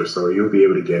publisher, so you'll be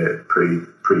able to get it pretty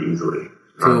easily.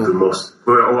 Cool.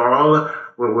 We're all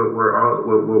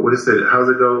what is it? How's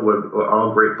it go? Where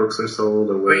all great books are sold,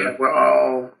 or where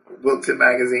all books and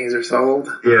magazines are sold.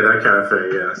 Yeah, that kind of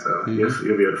thing. Yeah, so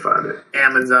you'll be able to find it.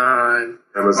 Amazon,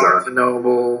 Barnes &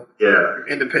 Noble. Yeah,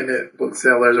 independent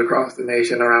booksellers across the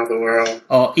nation, around the world.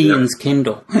 Or Ian's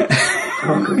Kindle.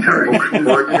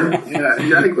 Yeah,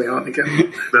 exactly. No,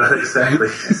 exactly.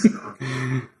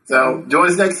 So join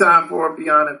us next time for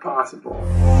Beyond Impossible.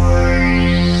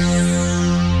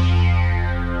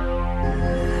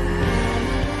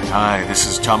 Hi, this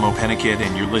is Tom O'Pennicott,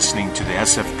 and you're listening to the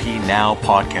SFP Now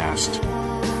podcast.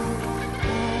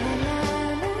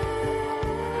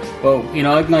 Well,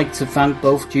 I'd like to thank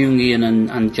both Julian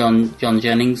and John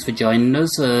Jennings for joining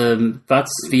us.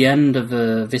 That's the end of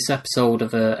this episode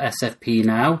of SFP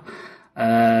Now.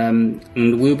 And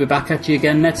we'll be back at you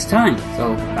again next time.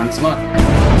 So, thanks a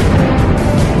lot.